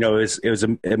 It was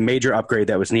a major upgrade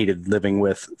that was needed living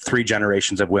with 3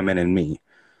 generations of women and me.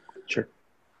 Sure.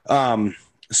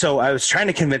 So I was trying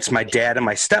to convince my dad and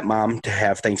my stepmom to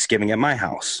have Thanksgiving at my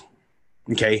house.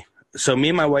 Okay. So me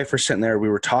and my wife were sitting there. We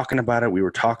were talking about it.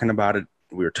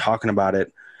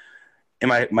 And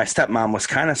my stepmom was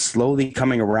kind of slowly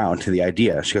coming around to the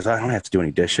idea. She goes, I don't have to do any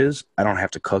dishes. I don't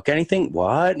have to cook anything.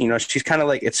 What? She's kind of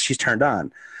like, she's turned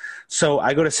on. So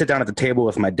I go to sit down at the table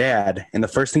with my dad. And the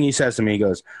first thing he says to me, he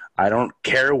goes, I don't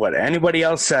care what anybody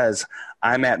else says.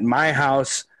 I'm at my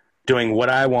house doing what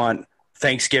I want.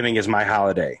 Thanksgiving is my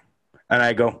holiday. And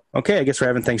I go, okay, I guess we're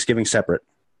having Thanksgiving separate.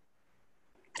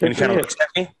 And he kind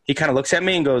of looks at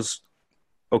me and goes,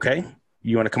 okay.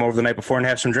 You want to come over the night before and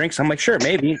have some drinks? I'm like, sure,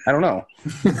 maybe. I don't know.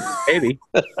 Maybe.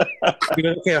 He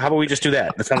goes, okay, how about we just do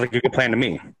that? That sounds like a good plan to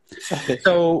me.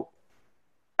 So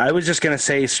I was just going to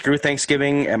say, screw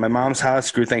Thanksgiving at my mom's house,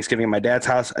 screw Thanksgiving at my dad's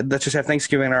house. Let's just have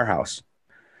Thanksgiving at our house.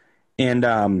 And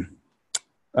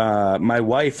my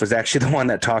wife was actually the one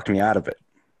that talked me out of it.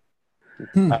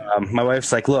 My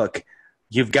wife's like, look,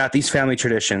 you've got these family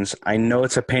traditions. I know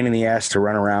it's a pain in the ass to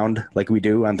run around like we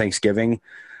do on Thanksgiving.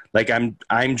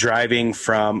 I'm driving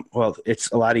from, well, it's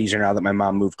a lot easier now that my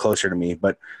mom moved closer to me,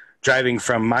 but driving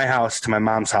from my house to my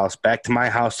mom's house, back to my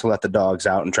house to let the dogs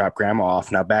out and drop grandma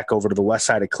off. Now back over to the west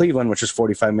side of Cleveland, which is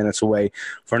 45 minutes away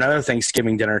for another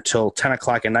Thanksgiving dinner till 10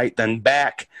 o'clock at night, then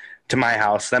back to my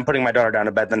house, then putting my daughter down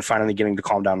to bed, then finally getting to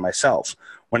calm down myself.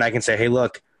 When I can say, hey,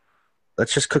 look,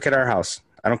 let's just cook at our house.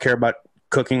 I don't care about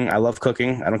cooking. I love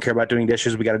cooking. I don't care about doing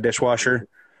dishes. We got a dishwasher.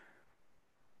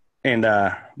 And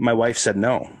my wife said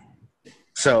no.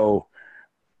 So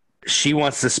she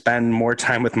wants to spend more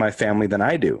time with my family than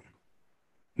I do.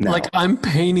 Now. I'm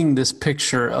painting this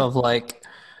picture of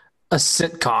a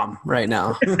sitcom right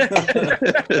now.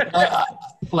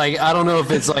 Like, I don't know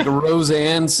if it's like a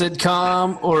Roseanne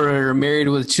sitcom or Married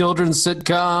with Children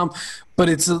sitcom, but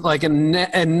it's like a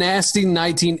nasty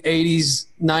 1980s,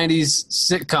 90s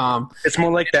sitcom. It's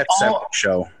more like that Seinfeld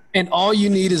show. And all you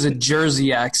need is a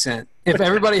Jersey accent. If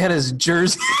everybody had his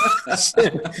Jersey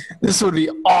accent, this would be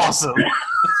awesome.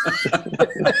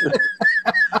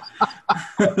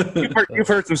 You've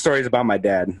heard some stories about my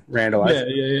dad, Randall.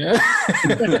 Yeah.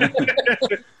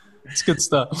 It's good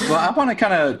stuff. Well, I want to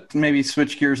kind of maybe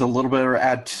switch gears a little bit or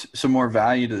add some more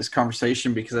value to this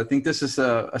conversation, because I think this is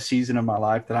a season of my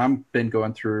life that I've been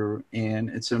going through, and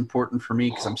it's important for me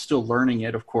because I'm still learning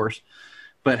it, of course,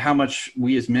 but how much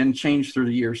we as men change through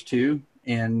the years too,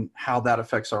 and how that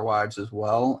affects our wives as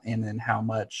well, and then how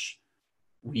much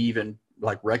we even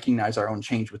like recognize our own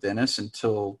change within us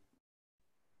until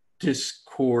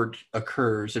discord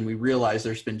occurs and we realize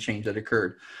there's been change that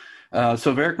occurred.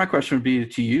 So Eric, my question would be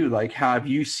to you, like, how have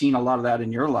you seen a lot of that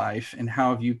in your life, and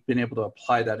how have you been able to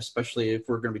apply that, especially if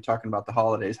we're going to be talking about the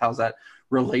holidays? How's that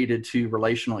related to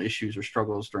relational issues or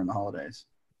struggles during the holidays?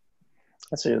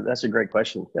 That's a great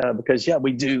question, because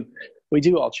we do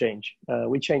all change.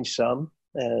 We change some.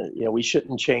 We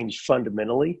shouldn't change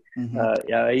fundamentally. Mm-hmm.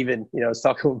 I was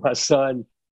talking with my son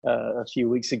a few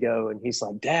weeks ago, and he's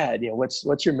like, "Dad,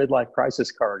 what's your midlife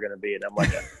crisis card going to be?" And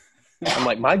I'm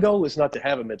like, my goal is not to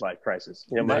have a midlife crisis.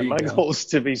 My goal is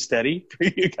to be steady for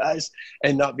you guys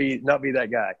and not be that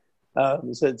guy.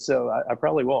 He said, so I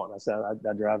probably won't. I said,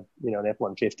 I drive, an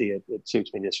F-150. It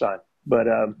suits me just fine. But,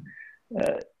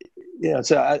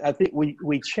 so I think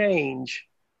we change,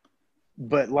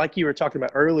 but like you were talking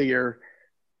about earlier,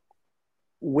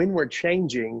 when we're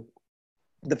changing,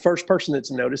 the first person that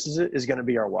notices it is going to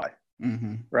be our wife.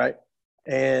 Mm-hmm. Right.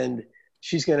 And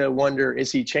she's going to wonder,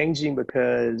 is he changing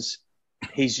because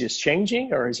he's just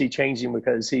changing, or is he changing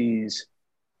because he's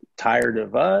tired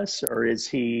of us, or is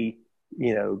he,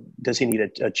 does he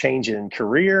need a change in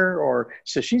career? Or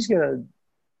so she's going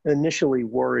to initially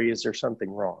worry, is there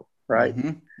something wrong? Right.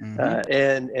 Mm-hmm.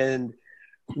 Mm-hmm. And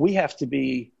we have to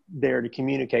be there to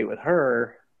communicate with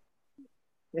her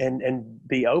and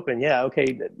be open. Yeah.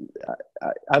 Okay.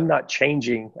 I'm not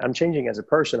changing. I'm changing as a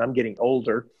person. I'm getting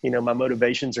older. My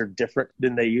motivations are different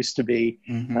than they used to be.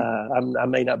 Mm-hmm. I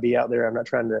may not be out there. I'm not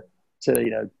trying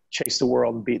to chase the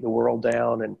world and beat the world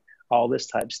down and all this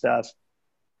type stuff.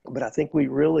 But I think we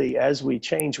really, as we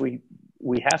change, we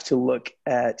have to look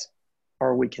at,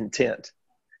 are we content?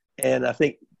 And I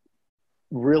think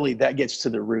really that gets to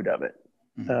the root of it,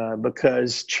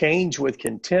 because change with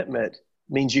contentment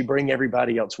means you bring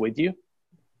everybody else with you.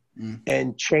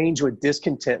 And change with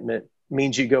discontentment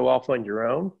means you go off on your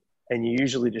own and you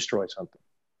usually destroy something.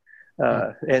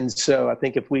 And so I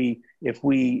think if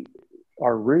we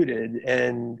are rooted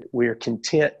and we're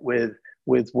content with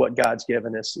what God's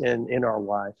given us in our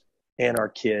life and our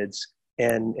kids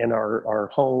and in our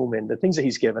home and the things that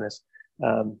he's given us,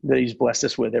 that he's blessed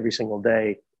us with every single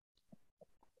day,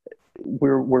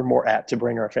 we're more apt to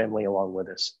bring our family along with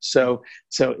us. So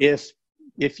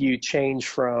if you change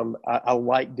from, I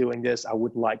like doing this, I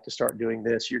would like to start doing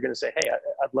this, you're going to say, hey,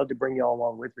 I'd love to bring you all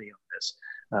along with me on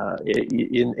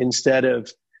this. Instead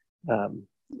of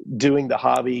doing the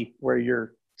hobby where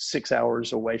you're 6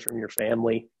 hours away from your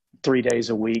family 3 days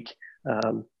a week,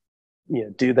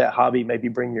 do that hobby, maybe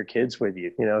bring your kids with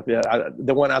you.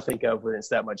 The one I think of when it's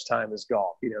that much time is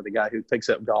golf. The guy who picks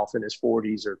up golf in his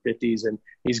 40s or 50s and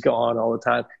he's gone all the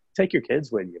time. Take your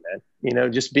kids with you,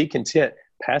 man. Just be content.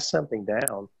 Pass something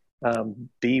down.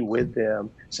 Be with them.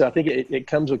 So I think it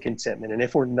comes with contentment. And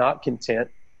if we're not content,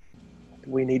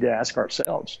 we need to ask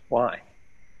ourselves why.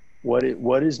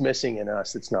 What is missing in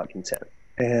us that's not content?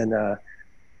 And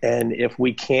if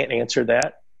we can't answer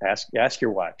that, ask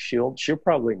your wife. She'll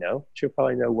probably know. She'll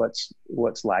probably know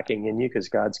what's lacking in you, because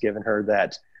God's given her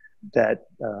that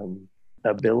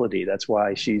ability. That's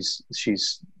why she's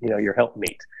your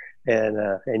helpmeet.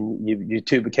 And you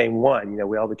two became one.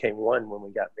 We all became one when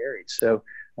we got married. So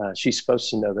she's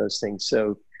supposed to know those things.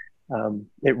 So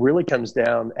it really comes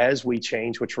down, as we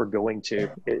change, which we're going to.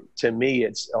 To me,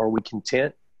 are we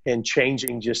content and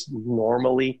changing just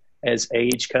normally as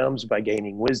age comes by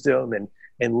gaining wisdom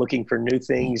and looking for new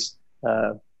things,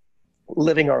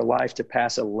 living our life to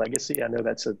pass a legacy. I know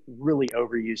that's a really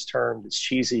overused term. It's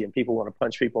cheesy and people want to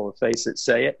punch people in the face that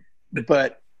say it,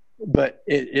 but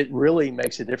it really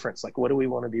makes a difference. Like, what do we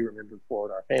want to be remembered for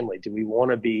in our family? Do we want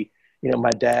to be,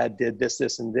 my dad did this,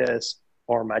 and this,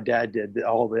 or my dad did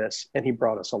all this and he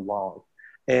brought us along.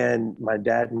 And my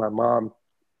dad and my mom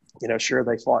Sure,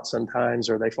 they fought sometimes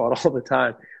or they fought all the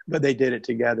time, but they did it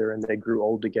together and they grew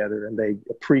old together and they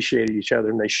appreciated each other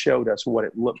and they showed us what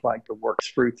it looked like to work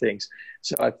through things.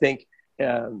 So I think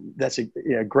that's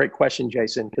a great question,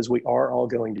 Jason, because we are all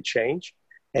going to change.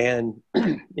 And,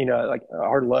 like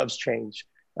our loves change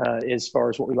as far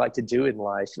as what we like to do in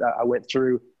life. I went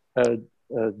through a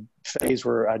phase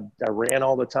where I ran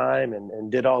all the time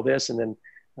and did all this and then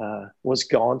was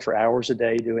gone for hours a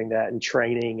day doing that and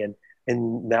training.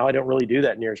 And now I don't really do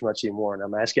that near as much anymore. And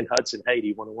I'm asking Hudson, hey, do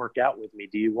you want to work out with me?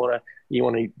 Do you want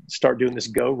to start doing this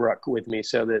go ruck with me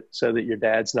so that your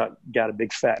dad's not got a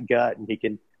big fat gut and he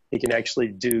can actually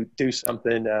do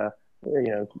something,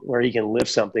 where he can lift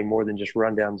something more than just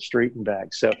run down the street and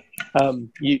back. So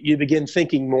you begin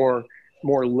thinking more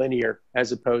linear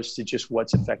as opposed to just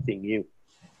what's affecting you.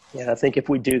 And I think if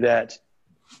we do that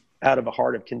out of a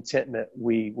heart of contentment,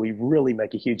 we really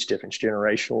make a huge difference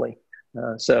generationally.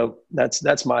 So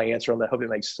that's my answer on that. I hope it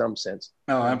makes some sense.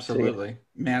 Oh, absolutely,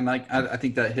 man. Like I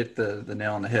think that hit the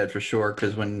nail on the head for sure.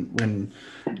 Because when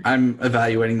I'm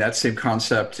evaluating that same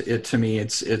concept, to me,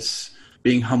 it's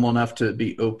being humble enough to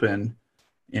be open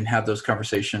and have those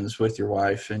conversations with your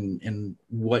wife and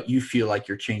what you feel like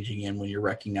you're changing in when you're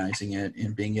recognizing it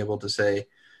and being able to say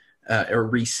or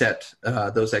reset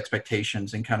those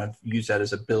expectations and kind of use that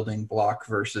as a building block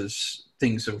versus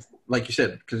things of, like you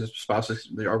said, because spouses,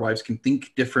 our wives can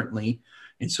think differently.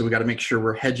 And so we got to make sure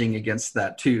we're hedging against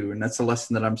that too. And that's a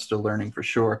lesson that I'm still learning for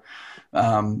sure.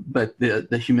 But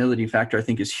the humility factor, I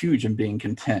think, is huge in being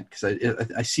content, because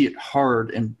I see it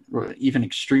hard and even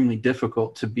extremely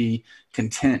difficult to be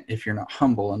content if you're not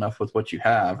humble enough with what you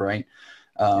have, right?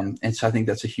 And so I think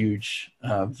that's a huge,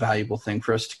 valuable thing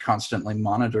for us to constantly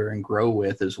monitor and grow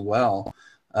with as well,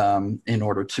 in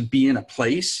order to be in a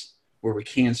place where we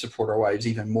can support our wives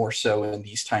even more so in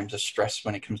these times of stress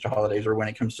when it comes to holidays or when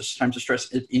it comes to times of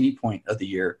stress at any point of the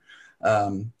year.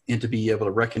 And to be able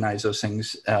to recognize those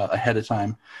things ahead of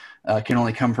time can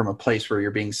only come from a place where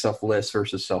you're being selfless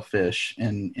versus selfish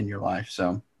in your life.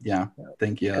 So, yeah,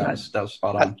 thank you. That was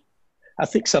spot on. I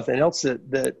think something else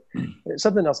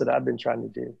that I've been trying to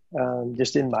do,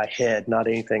 just in my head, not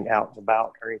anything out and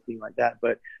about or anything like that,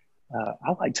 but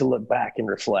I like to look back and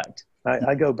reflect.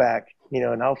 I go back,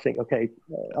 and I'll think, okay,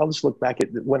 I'll just look back at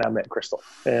when I met Crystal,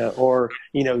 or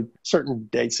certain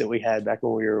dates that we had back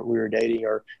when we were dating,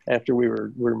 or after we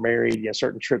were married,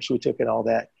 certain trips we took and all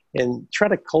that, and try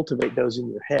to cultivate those in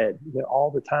your head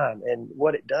all the time. And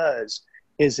what it does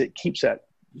is it keeps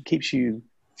you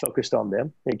focused on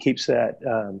them. It keeps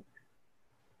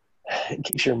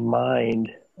your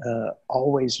mind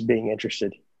always being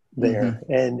interested there.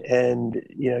 Mm-hmm. And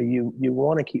you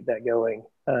want to keep that going.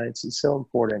 It's so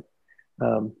important,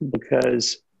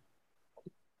 because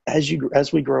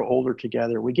as we grow older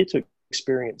together, we get to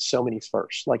experience so many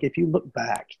firsts. Like if you look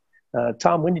back,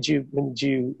 Tom, when did you and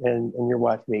your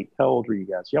wife meet? How old were you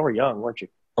guys? Y'all were young, weren't you?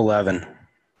 11.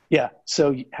 Yeah.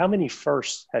 So how many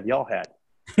firsts have y'all had?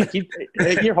 Like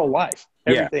your whole life,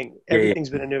 everything's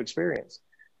been a new experience.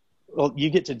 Well, you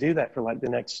get to do that for like the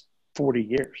next 40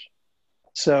 years.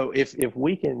 So if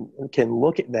we can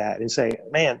look at that and say,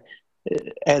 man,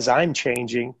 as I'm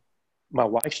changing, my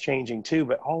wife's changing too,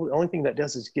 but the only thing that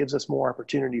does is gives us more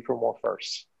opportunity for more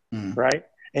firsts, right?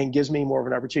 And gives me more of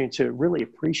an opportunity to really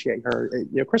appreciate her.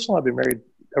 Crystal and I have been married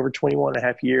over 21 and a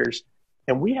half years,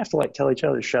 and we have to tell each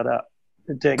other to shut up,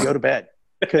 to go to bed.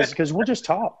 Because we'll just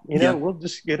talk, it'll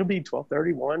be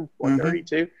 12:31,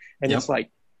 1:32, and it's like,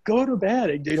 go to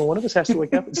bed. One of us has to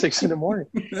wake up at 6 a.m.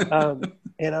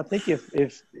 And I think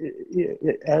if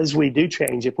as we do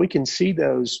change, if we can see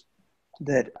those,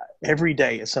 that every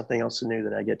day is something else new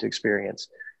that I get to experience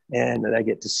and that I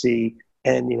get to see,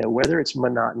 and whether it's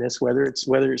monotonous, whether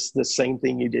it's the same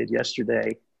thing you did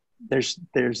yesterday, there's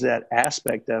that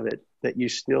aspect of it that you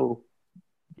still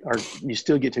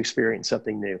get to experience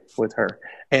something new with her.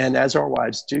 And as our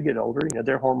wives do get older,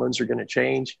 their hormones are going to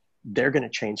change. They're going to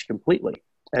change completely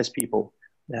as people.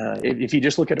 If you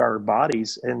just look at our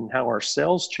bodies and how our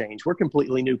cells change, we're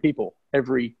completely new people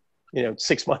every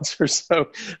 6 months or so.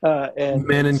 And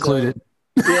men included.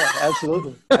 Yeah,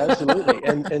 absolutely.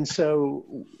 And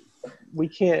so we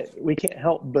can't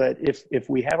help but if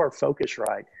we have our focus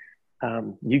right,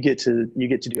 you get to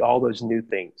do all those new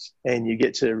things, and you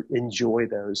get to enjoy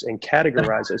those and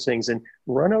categorize those things and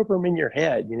run over them in your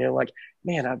head. Like,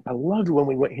 man, I loved when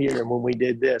we went here and when we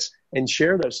did this, and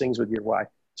share those things with your wife,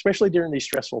 especially during these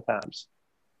stressful times.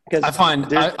 Because I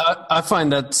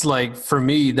find that's like, for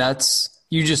me, that's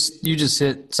you just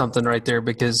hit something right there,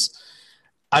 because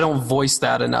I don't voice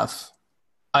that enough.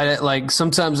 I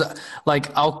sometimes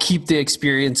I'll keep the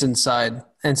experience inside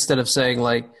instead of saying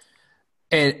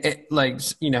like,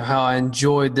 how I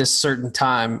enjoyed this certain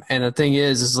time. And the thing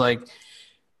is like,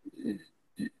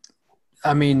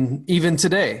 I mean, even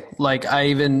today, like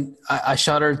I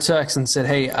shot her a text and said,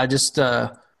 hey,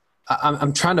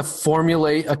 I'm trying to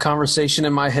formulate a conversation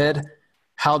in my head,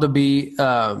 how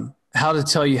to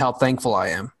tell you how thankful I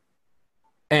am.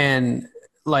 And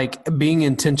like being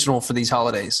intentional for these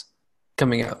holidays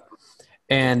coming up.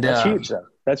 And that's huge though.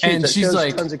 That's huge. And that she's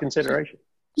like, tons of consideration.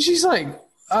 She's like,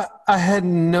 I had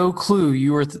no clue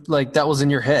you were like, that was in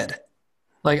your head.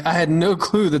 Like I had no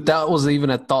clue that was even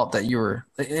a thought that you were.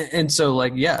 And so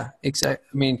like, yeah, exactly.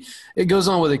 I mean, it goes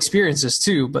on with experiences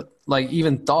too, but like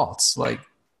even thoughts, like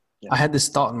I had this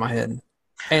thought in my head.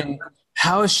 And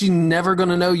how is she never going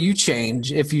to know you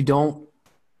change if you don't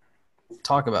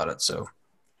talk about it? So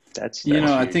that's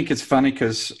I think it's funny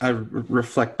because I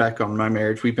reflect back on my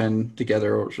marriage. We've been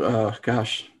together,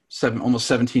 almost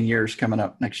 17 years coming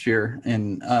up next year.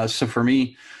 And so for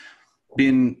me,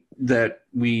 being that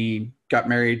we got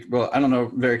married, well, I don't know,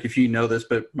 Varick, if you know this,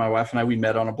 but my wife and I, we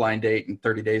met on a blind date and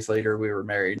 30 days later we were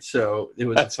married. So it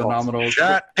was a phenomenal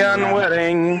shotgun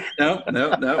wedding.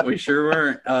 No, we sure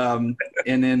weren't. And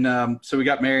then, so we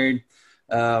got married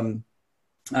February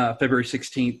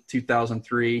 16th,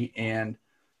 2003. And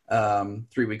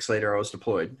 3 weeks later I was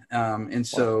deployed. And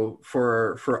so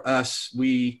for us,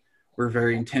 we were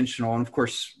very intentional. And of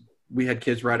course we had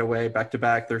kids right away, back to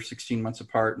back. They're 16 months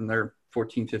apart and they're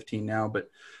 14, 15 now. But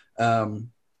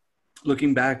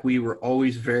looking back, we were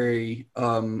always very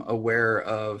aware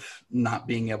of not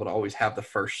being able to always have the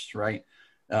first, right?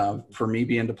 For me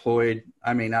being deployed,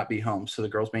 I may not be home. So the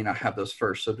girls may not have those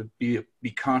first. So to be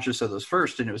conscious of those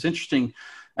first. And it was interesting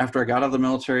after I got out of the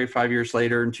military 5 years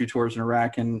later and 2 tours in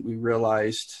Iraq, and we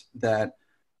realized that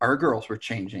our girls were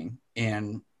changing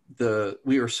and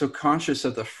we were so conscious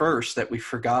of the first that we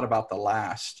forgot about the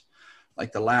last.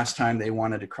 Like the last time they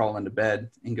wanted to crawl into bed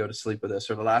and go to sleep with us,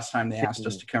 or the last time they asked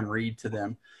us to come read to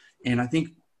them. And I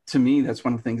think to me, that's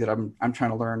one of the things that I'm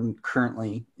trying to learn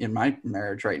currently in my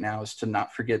marriage right now is to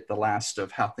not forget the last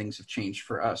of how things have changed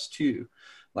for us too.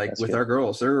 Like that's with our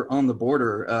girls, they're on the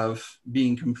border of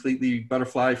being completely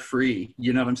butterfly free.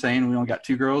 You know what I'm saying? We only got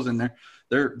 2 girls and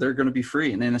they're going to be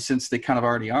free. And in a sense, they kind of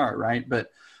already are. Right. But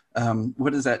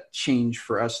what does that change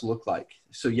for us look like?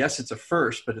 So yes, it's a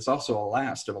first, but it's also a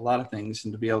last of a lot of things.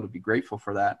 And to be able to be grateful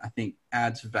for that, I think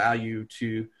adds value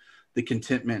to the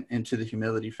contentment and to the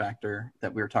humility factor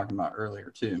that we were talking about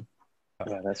earlier too.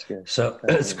 Yeah, that's good. So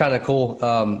it's kind of cool.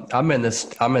 I'm in this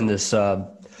spot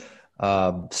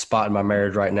in my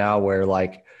marriage right now where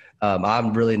like,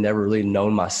 I've really never really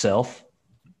known myself.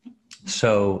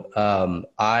 So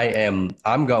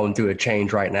I'm going through a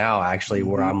change right now, actually,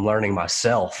 where I'm learning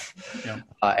myself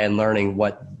and learning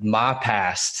what my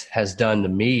past has done to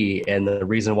me and the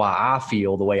reason why I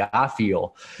feel the way I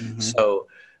feel. Mm-hmm. So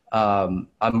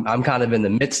I'm kind of in the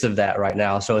midst of that right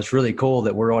now. So it's really cool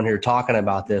that we're on here talking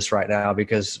about this right now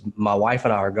because my wife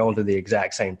and I are going through the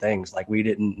exact same things. Like we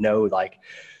didn't know like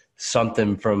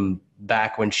something from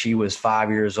back when she was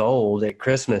 5 years old at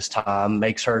Christmas time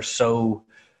makes her so,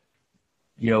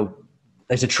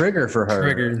 it's a trigger for her.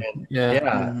 Triggered. Yeah.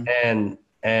 Mm-hmm.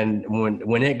 And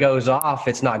when it goes off,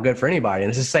 it's not good for anybody. And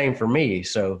it's the same for me.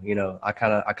 So, I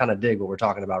kind of dig what we're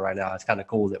talking about right now. It's kind of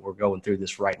cool that we're going through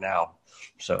this right now.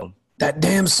 So that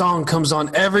damn song comes on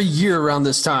every year around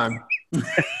this time.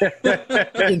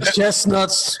 And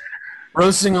chestnuts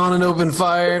roasting on an open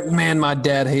fire. Man, my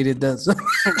dad hated that song.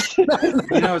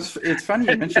 It's funny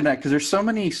you mentioned that because there's so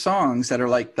many songs that are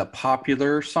like the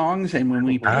popular songs, and when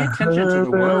we pay attention to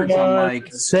the words, I'm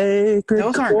like,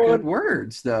 those aren't good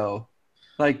words though.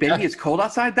 Like, Baby It's Cold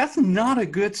Outside, that's not a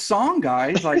good song,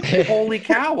 guys. Like, holy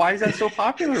cow, why is that so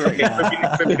popular right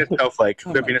now? Crippin' Snowflake.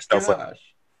 All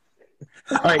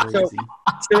right, so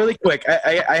really quick,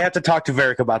 I have to talk to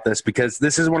Varick about this because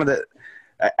this is one of the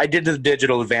I did the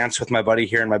digital advance with my buddy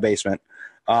here in my basement.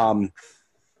 And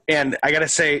I got to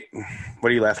say,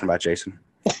 what are you laughing about, Jason?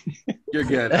 You're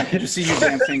good. I can just see you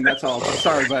dancing. That's all.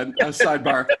 Sorry, bud.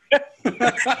 Sidebar.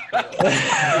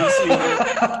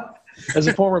 As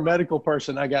a former medical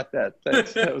person, I got that.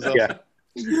 That was awesome.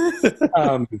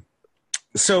 Yeah.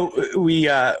 So we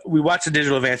watched the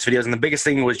digital advance videos, and the biggest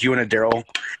thing was you and Daryl.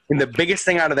 And the biggest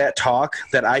thing out of that talk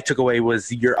that I took away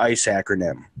was your ICE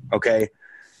acronym. Okay.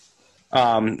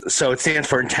 So it stands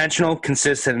for intentional,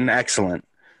 consistent, and excellent.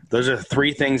 Those are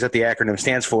 3 things that the acronym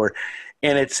stands for.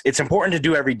 And it's important to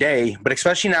do every day, but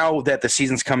especially now that the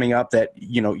season's coming up that,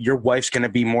 your wife's going to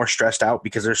be more stressed out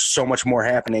because there's so much more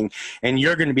happening, and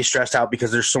you're going to be stressed out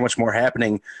because there's so much more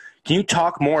happening. Can you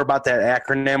talk more about that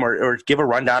acronym or give a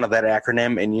rundown of that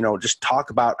acronym and, just talk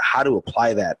about how to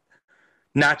apply that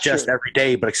not just Sure. every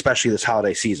day, but especially this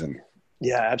holiday season.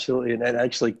 Yeah, absolutely. And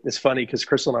actually, it's funny because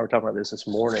Crystal and I were talking about this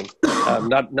morning.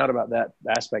 Not about that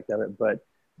aspect of it, but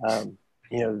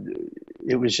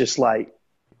it was just like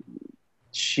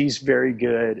she's very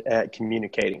good at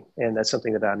communicating, and that's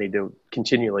something that I need to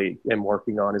continually am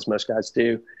working on, as most guys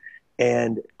do.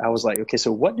 And I was like, okay,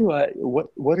 so what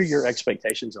are your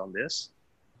expectations on this?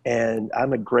 And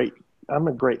I'm a great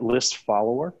list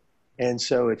follower, and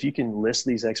so if you can list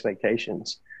these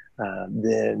expectations,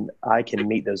 then I can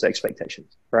meet those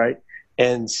expectations, right?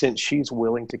 And since she's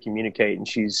willing to communicate and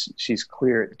she's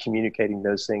clear at communicating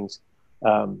those things,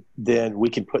 then we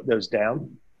can put those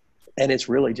down. And it's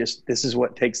really just, this is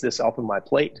what takes this off of my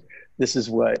plate. This is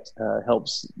what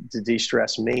helps to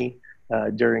de-stress me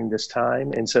during this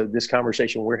time. And so this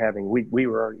conversation we're having,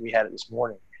 we had it this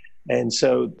morning. And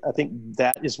so I think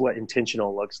that is what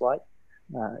intentional looks like.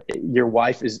 Your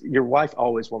wife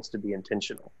always wants to be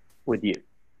intentional with you.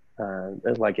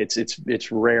 Like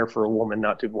it's rare for a woman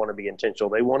not to want to be intentional.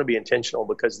 They want to be intentional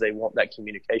because they want that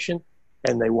communication,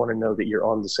 and they want to know that you're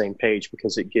on the same page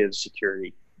because it gives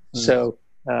security. So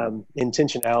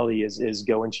intentionality is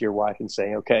going to your wife and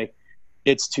saying, okay,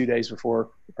 it's 2 days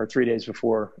before or 3 days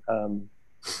before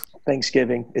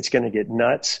Thanksgiving. It's going to get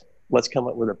nuts. Let's come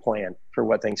up with a plan for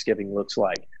what Thanksgiving looks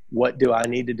like. What do I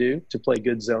need to do to play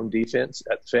good zone defense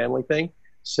at the family thing?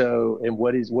 So, and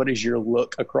what is your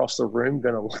look across the room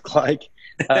going to look like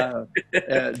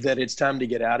that it's time to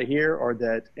get out of here, or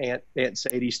that Aunt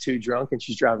Sadie's too drunk and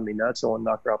she's driving me nuts, I want to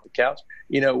knock her off the couch?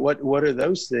 What are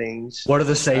those things? What are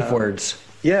the safe words?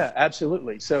 Yeah,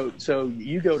 absolutely. So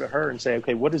you go to her and say,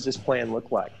 okay, what does this plan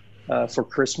look like for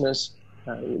Christmas?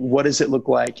 What does it look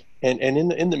like? And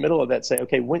in the middle of that, say,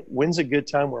 okay, when's a good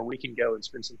time where we can go and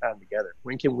spend some time together?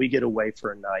 When can we get away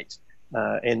for a night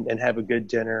and have a good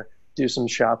dinner? Do some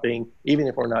shopping, even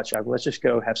if we're not shopping. Let's just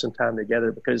go have some time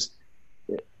together, because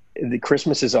the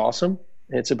Christmas is awesome.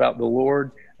 It's about the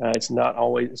Lord. It's not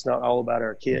all about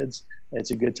our kids.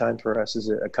 It's a good time for us as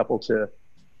a couple to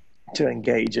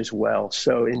engage as well.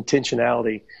 So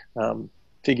intentionality,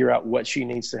 figure out what she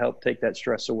needs to help take that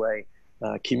stress away,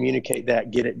 communicate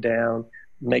that, get it down,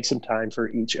 make some time for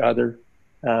each other,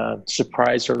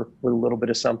 surprise her with a little bit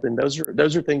of something. Those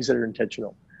are things that are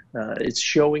intentional. It's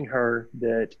showing her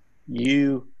that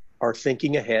you are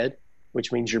thinking ahead,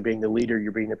 which means you're being the leader,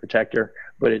 you're being the protector,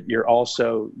 but you're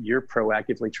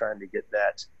proactively trying to get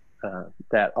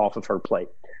that off of her plate.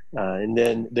 And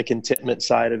then the contentment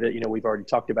side of it, we've already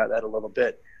talked about that a little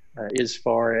bit, as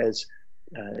far as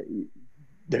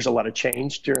there's a lot of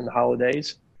change during the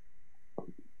holidays.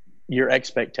 Your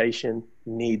expectation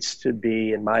needs to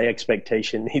be, and my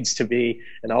expectation needs to be,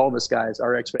 and all of us guys,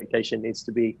 our expectation needs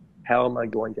to be, how am I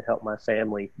going to help my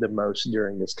family the most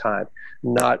during this time?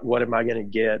 Not what am I going to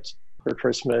get for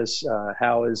Christmas?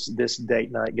 How is this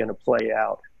date night going to play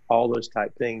out? All those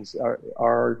type things.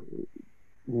 Our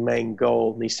main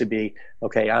goal needs to be,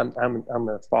 okay, I'm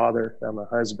a father, I'm a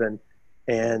husband,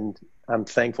 and I'm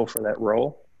thankful for that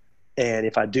role. And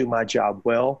if I do my job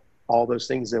well, all those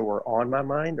things that were on my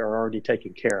mind are already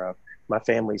taken care of. My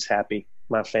family's happy.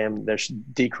 There's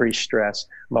decreased stress.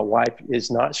 My wife is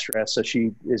not stressed, so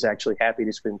she is actually happy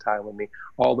to spend time with me.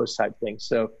 All those type things.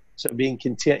 So being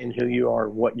content in who you are,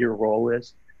 what your role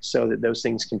is, so that those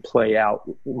things can play out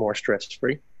more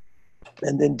stress-free.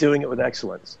 And then doing it with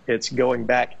excellence. It's going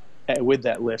back with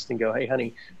that list and go, hey,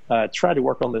 honey, try to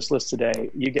work on this list today.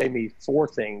 You gave me 4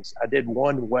 things. I did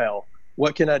 1 well.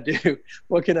 What can I do?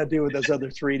 What can I do with those other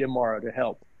 3 tomorrow to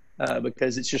help?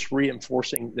 Because it's just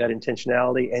reinforcing that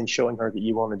intentionality and showing her that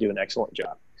you want to do an excellent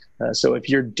job. So if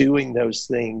you're doing those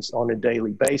things on a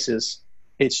daily basis,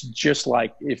 it's just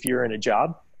like if you're in a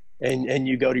job and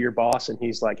you go to your boss and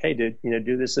he's like, hey, dude,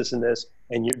 do this, this, and this,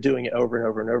 and you're doing it over and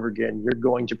over and over again, you're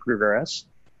going to progress.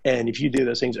 And if you do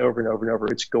those things over and over and over,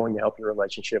 it's going to help your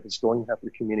relationship. It's going to help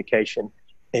your communication.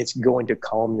 It's going to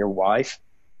calm your wife.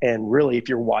 And really, if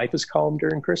your wife is calm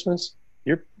during Christmas,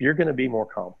 you're going to be more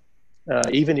calm.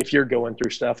 Even if you're going through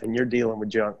stuff and you're dealing with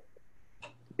junk,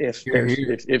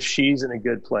 if she's in a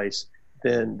good place,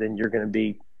 then you're going to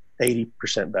be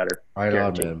 80% better. Right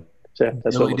on, man. So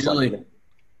that's what it looks like.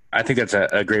 I think that's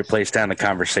a great place to end the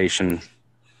conversation.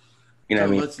 So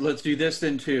let's do this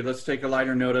then too. Let's take a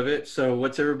lighter note of it. So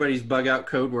what's everybody's bug out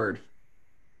code word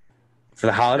for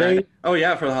the holiday? Oh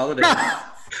yeah, for the holiday.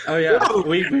 Oh yeah,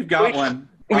 we've got one.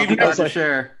 We've got to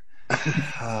share.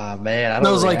 Oh, man. It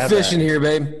was like fishing here,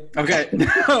 babe. Okay.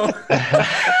 Yeah,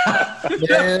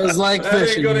 it was like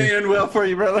fishing. That ain't going to end well for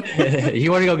you, brother. You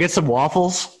want to go get some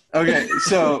waffles? Okay,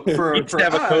 so for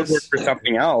have a code word for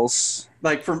something else.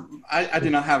 like I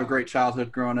did not have a great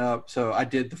childhood growing up, so I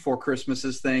did the 4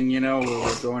 Christmases thing, where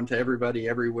we're going to everybody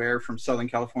everywhere from Southern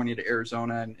California to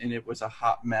Arizona, and it was a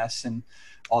hot mess and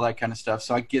all that kind of stuff.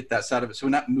 So I get that side of it. So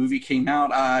when that movie came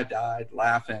out, I died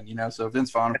laughing, So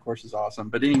Vince Vaughn, of course, is awesome.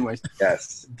 But anyways,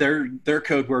 Yes. their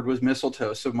code word was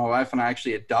mistletoe. So my wife and I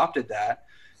actually adopted that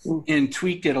and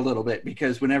tweaked it a little bit,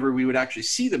 because whenever we would actually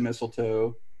see the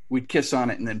mistletoe, we'd kiss on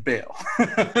it and then bail.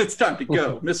 It's time to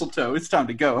go. Mistletoe, it's time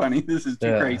to go, honey. This is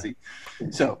too crazy.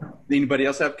 So, anybody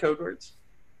else have code words?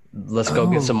 Let's go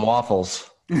get some waffles.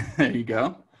 There you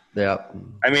go. Yeah.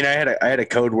 I mean, I had a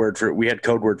code word we had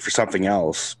code word for something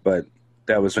else, but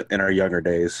that was in our younger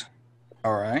days.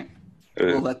 All right.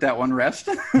 We'll let that one rest.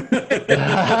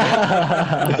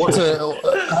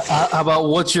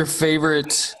 What's your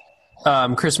favorite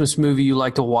Christmas movie you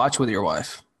like to watch with your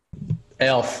wife?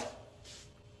 Elf.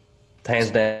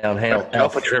 Hands down.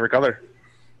 Elf, what's your favorite color?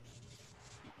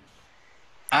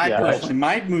 Personally,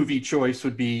 my movie choice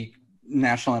would be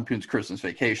National Lampoon's Christmas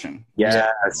Vacation. Yes.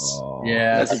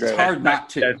 Yeah. It's hard not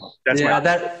to.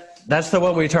 That's the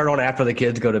one we turn on after the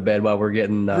kids go to bed while we're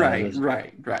getting right.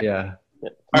 Yeah.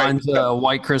 Mine's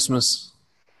White Christmas.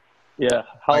 Yeah,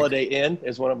 Holiday Inn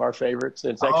is one of our favorites.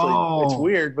 It's actually it's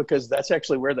weird because that's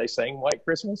actually where they sang White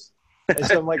Christmas. And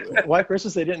so I'm like, White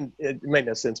Christmas, it made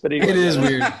no sense. But anyway, It is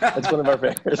weird. It's one of our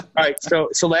favorites. All right, so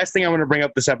last thing I want to bring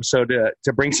up this episode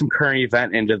to bring some current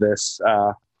event into this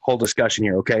whole discussion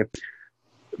here, okay?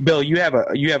 Bill, you have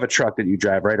a truck that you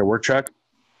drive, right? A work truck?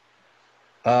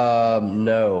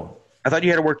 No. I thought you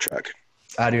had a work truck.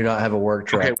 I do not have a work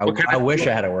truck. Okay, I wish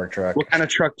I had a work truck. What kind of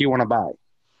truck do you want to buy?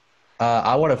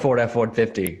 I want a Ford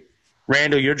F-150.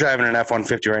 Randall, you're driving an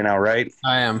F-150 right now, right?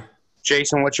 I am.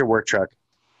 Jason, what's your work truck?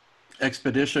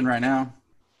 Expedition right now.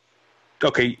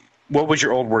 Okay, what was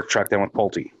your old work truck then with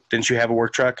Pulte? Didn't you have a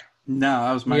work truck? No,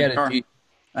 that was my car.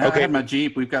 I Okay. had my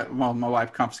Jeep. My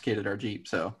wife confiscated our Jeep,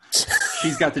 so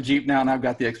she's got the Jeep now, and I've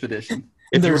got the Expedition.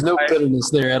 There's no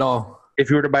bitterness there at all. If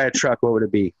you were to buy a truck, what would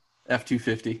it be?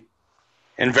 F-250.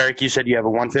 And Varric, you said you have a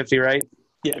 150, right?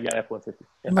 Yeah, I got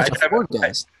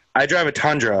F-150. I drive a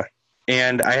Tundra,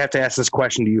 and I have to ask this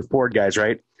question to you Ford guys,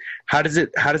 right? How does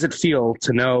it feel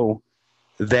to know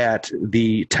that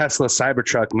the Tesla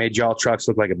Cybertruck made y'all trucks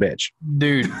look like a bitch?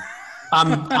 Dude,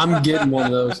 I'm getting one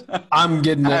of those. I'm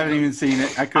getting I it. haven't even seen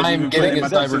it. I couldn't I am even getting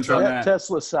put a my distance on That that.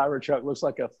 Tesla Cybertruck looks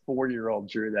like a 4-year-old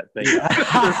drew that thing.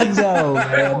 I know,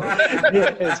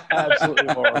 man. It's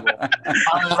absolutely horrible.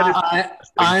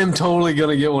 I am totally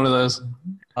gonna get one of those.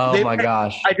 Oh my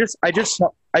gosh. I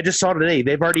just saw today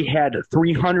they've already had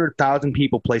 300,000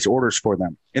 people place orders for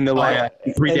them in the last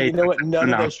 3 And days. you know what?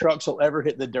 None of those trucks will ever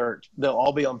hit the dirt. They'll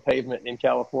all be on pavement in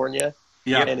California.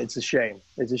 Yeah. And it's a shame.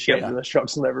 It's a shame that those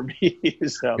trucks will never be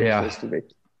used how they're supposed to be.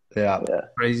 Yeah.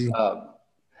 Crazy.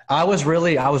 I was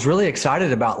really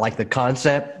excited about like the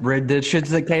concept renditions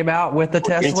that came out with the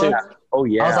Tesla. Oh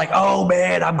yeah. I was like, oh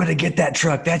man, I'm gonna get that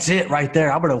truck. That's it right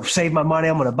there. I'm gonna save my money.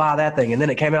 I'm gonna buy that thing. And then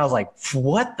it came out. I was like,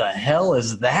 what the hell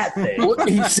is that thing? Well,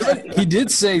 he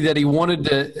did say that he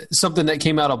wanted something that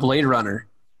came out of Blade Runner.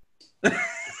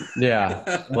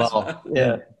 Yeah. Well,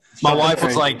 Yeah. My wife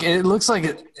was like, it looks like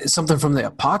it's something from the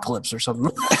apocalypse or something.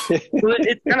 Well,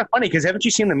 it's kind of funny because haven't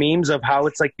you seen the memes of how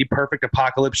it's like the perfect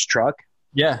apocalypse truck?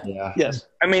 Yeah. yeah. Yes.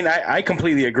 I mean, I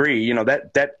completely agree. You know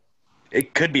that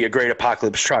it could be a great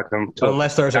apocalypse truck.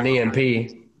 Unless there's an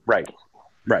EMP. Right.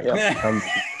 Yeah. I'm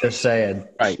just saying.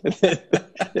 Right.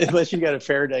 Unless you got a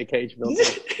Faraday cage built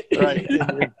in. Right.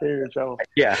 You're in trouble.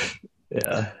 Yeah.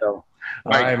 Yeah. So,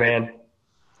 All right, man.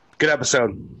 good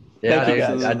episode. Yeah, Thank you,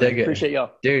 dude, guys. I dig it. Appreciate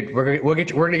y'all. Dude, we're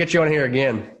gonna get you on here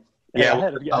again. Yeah. I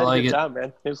had I a like good it. time,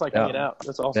 man. It was like hanging out.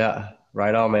 That's awesome. Yeah.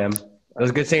 Right on, man. It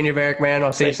was good seeing you, Varric, man.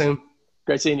 I'll see you soon.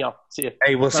 Great seeing y'all. See you.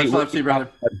 Hey, we'll see. Much love to you, brother.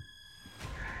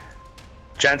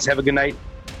 Gents, have a good night.